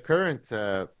 the current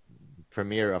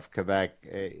premier of Quebec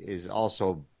is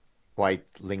also quite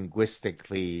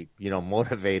linguistically,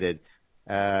 motivated.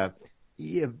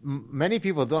 Yeah, many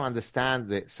people don't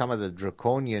understand some of the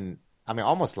draconian, I mean,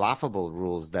 almost laughable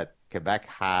rules that Quebec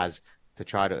has to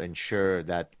try to ensure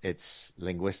that its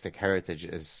linguistic heritage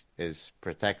is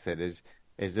protected. Is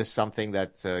this something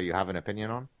that you have an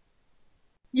opinion on?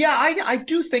 Yeah, I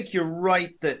do think you're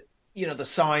right that the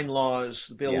sign laws,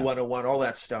 Bill Yeah. 101, all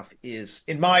that stuff is,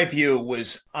 in my view,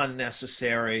 was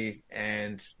unnecessary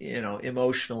and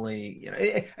emotionally,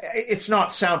 it's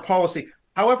not sound policy.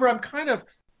 However, I'm kind of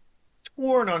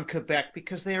torn on Quebec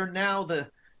because they are now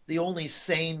the only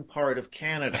sane part of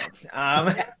Canada.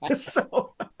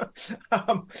 So,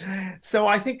 um, so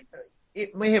I think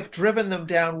it may have driven them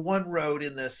down one road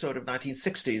in the sort of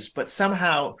 1960s, but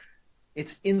somehow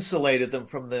it's insulated them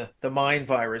from the mind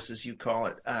virus, as you call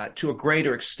it, to a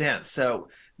greater extent. So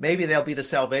maybe they'll be the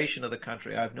salvation of the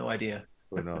country. I have no idea.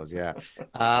 Who knows? Yeah.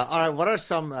 All right. What are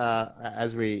some,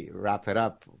 as we wrap it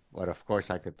up, but of course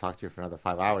I could talk to you for another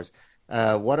 5 hours.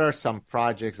 What are some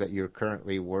projects that you're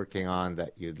currently working on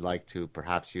that you'd like to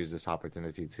perhaps use this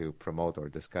opportunity to promote or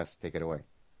discuss? Take it away.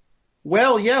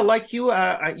 Well, yeah, like you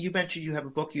mentioned you have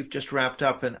a book you've just wrapped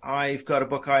up, and I've got a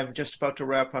book I'm just about to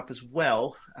wrap up as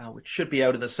well, which should be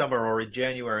out in the summer or in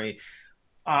January,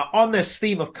 on this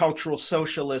theme of cultural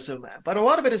socialism. But a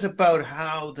lot of it is about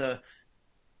how the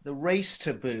race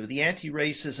taboo, the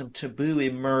anti-racism taboo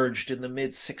emerged in the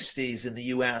mid-60s in the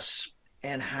US,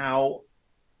 and how,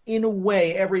 in a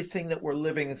way, everything that we're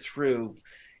living through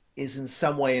is in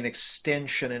some way an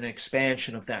extension and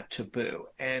expansion of that taboo.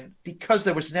 And because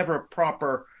there was never a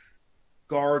proper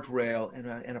guardrail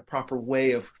and a proper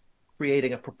way of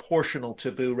creating a proportional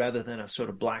taboo rather than a sort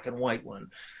of black and white one,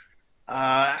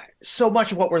 so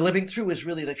much of what we're living through is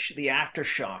really the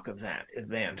aftershock of that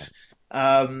event.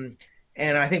 And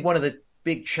I think one of the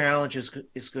big challenges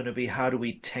is going to be, how do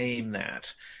we tame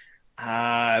that?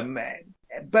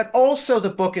 But also the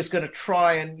book is going to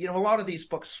try, and a lot of these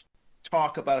books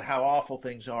talk about how awful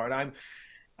things are, and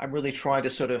I'm really trying to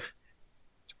sort of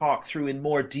talk through in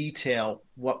more detail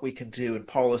what we can do in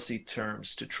policy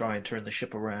terms to try and turn the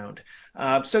ship around.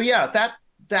 So yeah,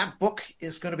 that book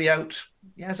is going to be out,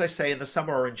 as I say, in the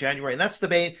summer or in January, and that's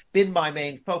been my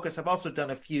main focus. I've also done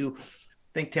a few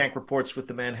think tank reports with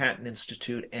the Manhattan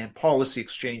Institute and Policy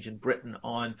Exchange in Britain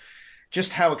on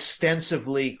just how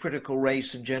extensively critical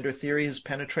race and gender theory has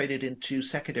penetrated into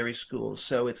secondary schools.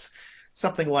 So it's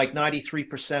something like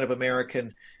 93% of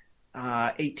American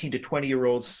 18 to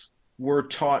 20-year-olds were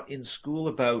taught in school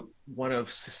about one of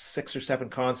 6 or 7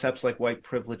 concepts like white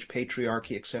privilege,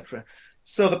 patriarchy, etc.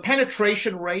 So the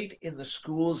penetration rate in the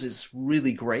schools is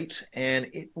really great, and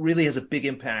it really has a big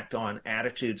impact on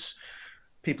attitudes.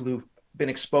 People who've been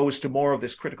exposed to more of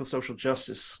this critical social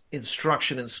justice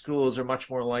instruction in schools are much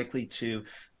more likely to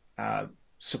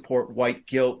support white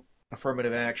guilt,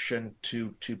 affirmative action,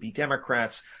 to be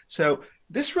Democrats. So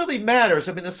this really matters.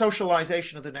 I mean, the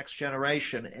socialization of the next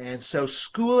generation. And so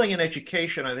schooling and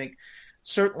education, I think,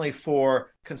 certainly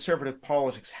for conservative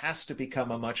politics, has to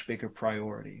become a much bigger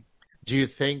priority. Do you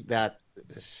think that,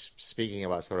 speaking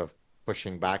about sort of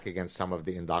pushing back against some of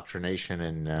the indoctrination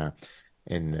in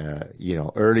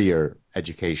earlier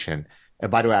education?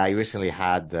 By the way, I recently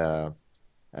had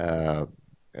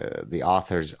the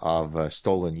authors of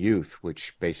Stolen Youth,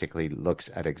 which basically looks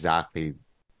at exactly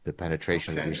the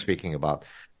penetration that you're Okay. speaking about,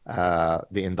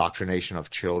 the indoctrination of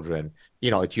children.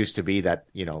 It used to be that,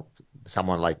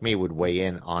 someone like me would weigh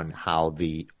in on how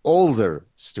the older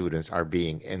students are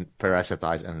being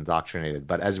parasitized and indoctrinated.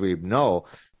 But as we know,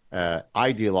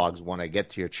 ideologues want to get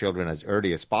to your children as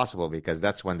early as possible because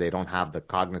that's when they don't have the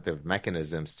cognitive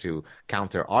mechanisms to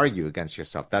counter argue against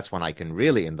yourself. That's when I can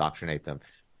really indoctrinate them.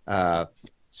 Uh,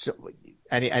 so,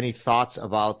 any thoughts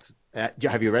about?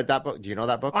 Have you read that book? Do you know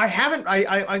that book? I haven't.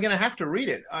 I'm going to have to read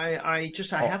it. I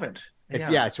Oh, haven't. it's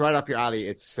Yeah. yeah, it's right up your alley.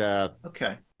 It's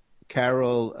Okay.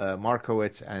 Carol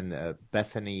Markowitz and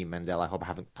Bethany Mandel. I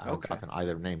haven't Okay. gotten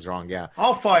either names wrong. Yeah,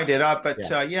 I'll find it up, but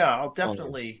yeah. yeah, I'll Oh, yeah.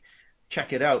 definitely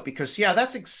check it out because yeah,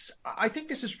 I think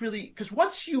this is really because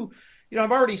once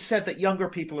I've already said that younger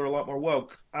people are a lot more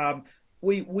woke.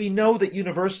 We know that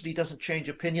university doesn't change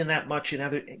opinion that much in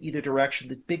either direction.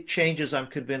 The big changes, I'm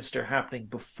convinced, are happening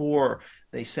before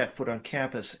they set foot on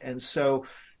campus, and so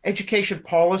education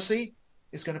policy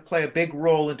is going to play a big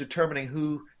role in determining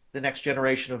who the next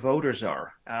generation of voters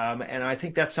are. And I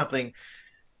think that's something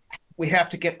we have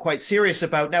to get quite serious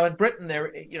about. Now in Britain,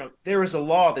 there is a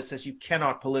law that says you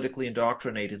cannot politically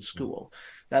indoctrinate in school.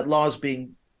 That law is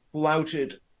being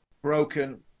flouted,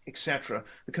 broken, etc.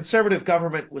 The Conservative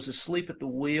government was asleep at the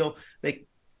wheel. They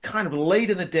kind of late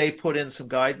in the day put in some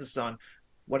guidance on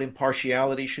what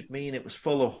impartiality should mean. It was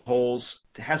full of holes.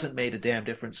 It hasn't made a damn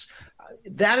difference.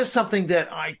 That is something that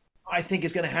I think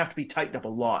is going to have to be tightened up a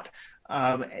lot,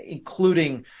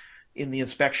 including in the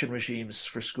inspection regimes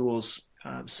for schools.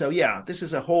 So yeah, this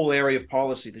is a whole area of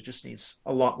policy that just needs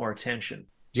a lot more attention.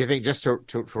 Do you think, just to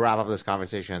wrap up this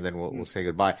conversation and then we'll say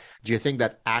goodbye, do you think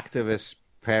that activist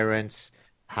parents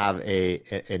have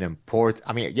an import?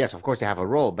 I mean, yes, of course they have a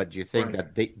role, but do you think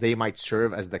Right. that they might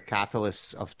serve as the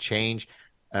catalysts of change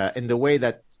in the way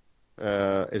that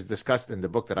is discussed in the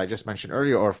book that I just mentioned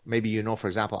earlier, or maybe for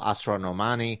example, Asra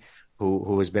Nomani,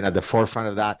 who has been at the forefront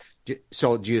of that.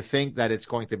 So do you think that it's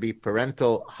going to be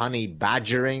parental honey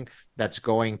badgering that's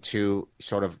going to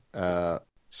sort of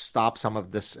stop some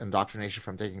of this indoctrination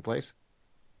from taking place?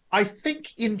 I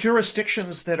think in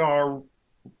jurisdictions that are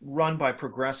run by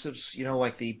progressives,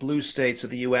 like the blue states of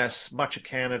the US, much of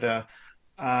Canada,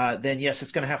 then yes,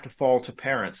 it's going to have to fall to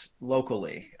parents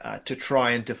locally to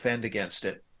try and defend against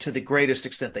it to the greatest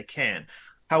extent they can.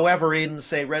 However, in,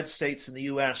 say, red states in the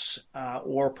US,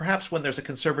 or perhaps when there's a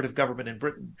conservative government in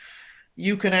Britain,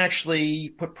 you can actually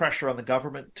put pressure on the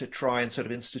government to try and sort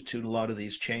of institute a lot of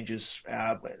these changes.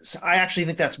 So I actually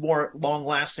think that's more long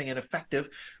lasting and effective.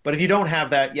 But if you don't have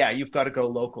that, yeah, you've got to go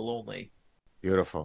local only. Beautiful.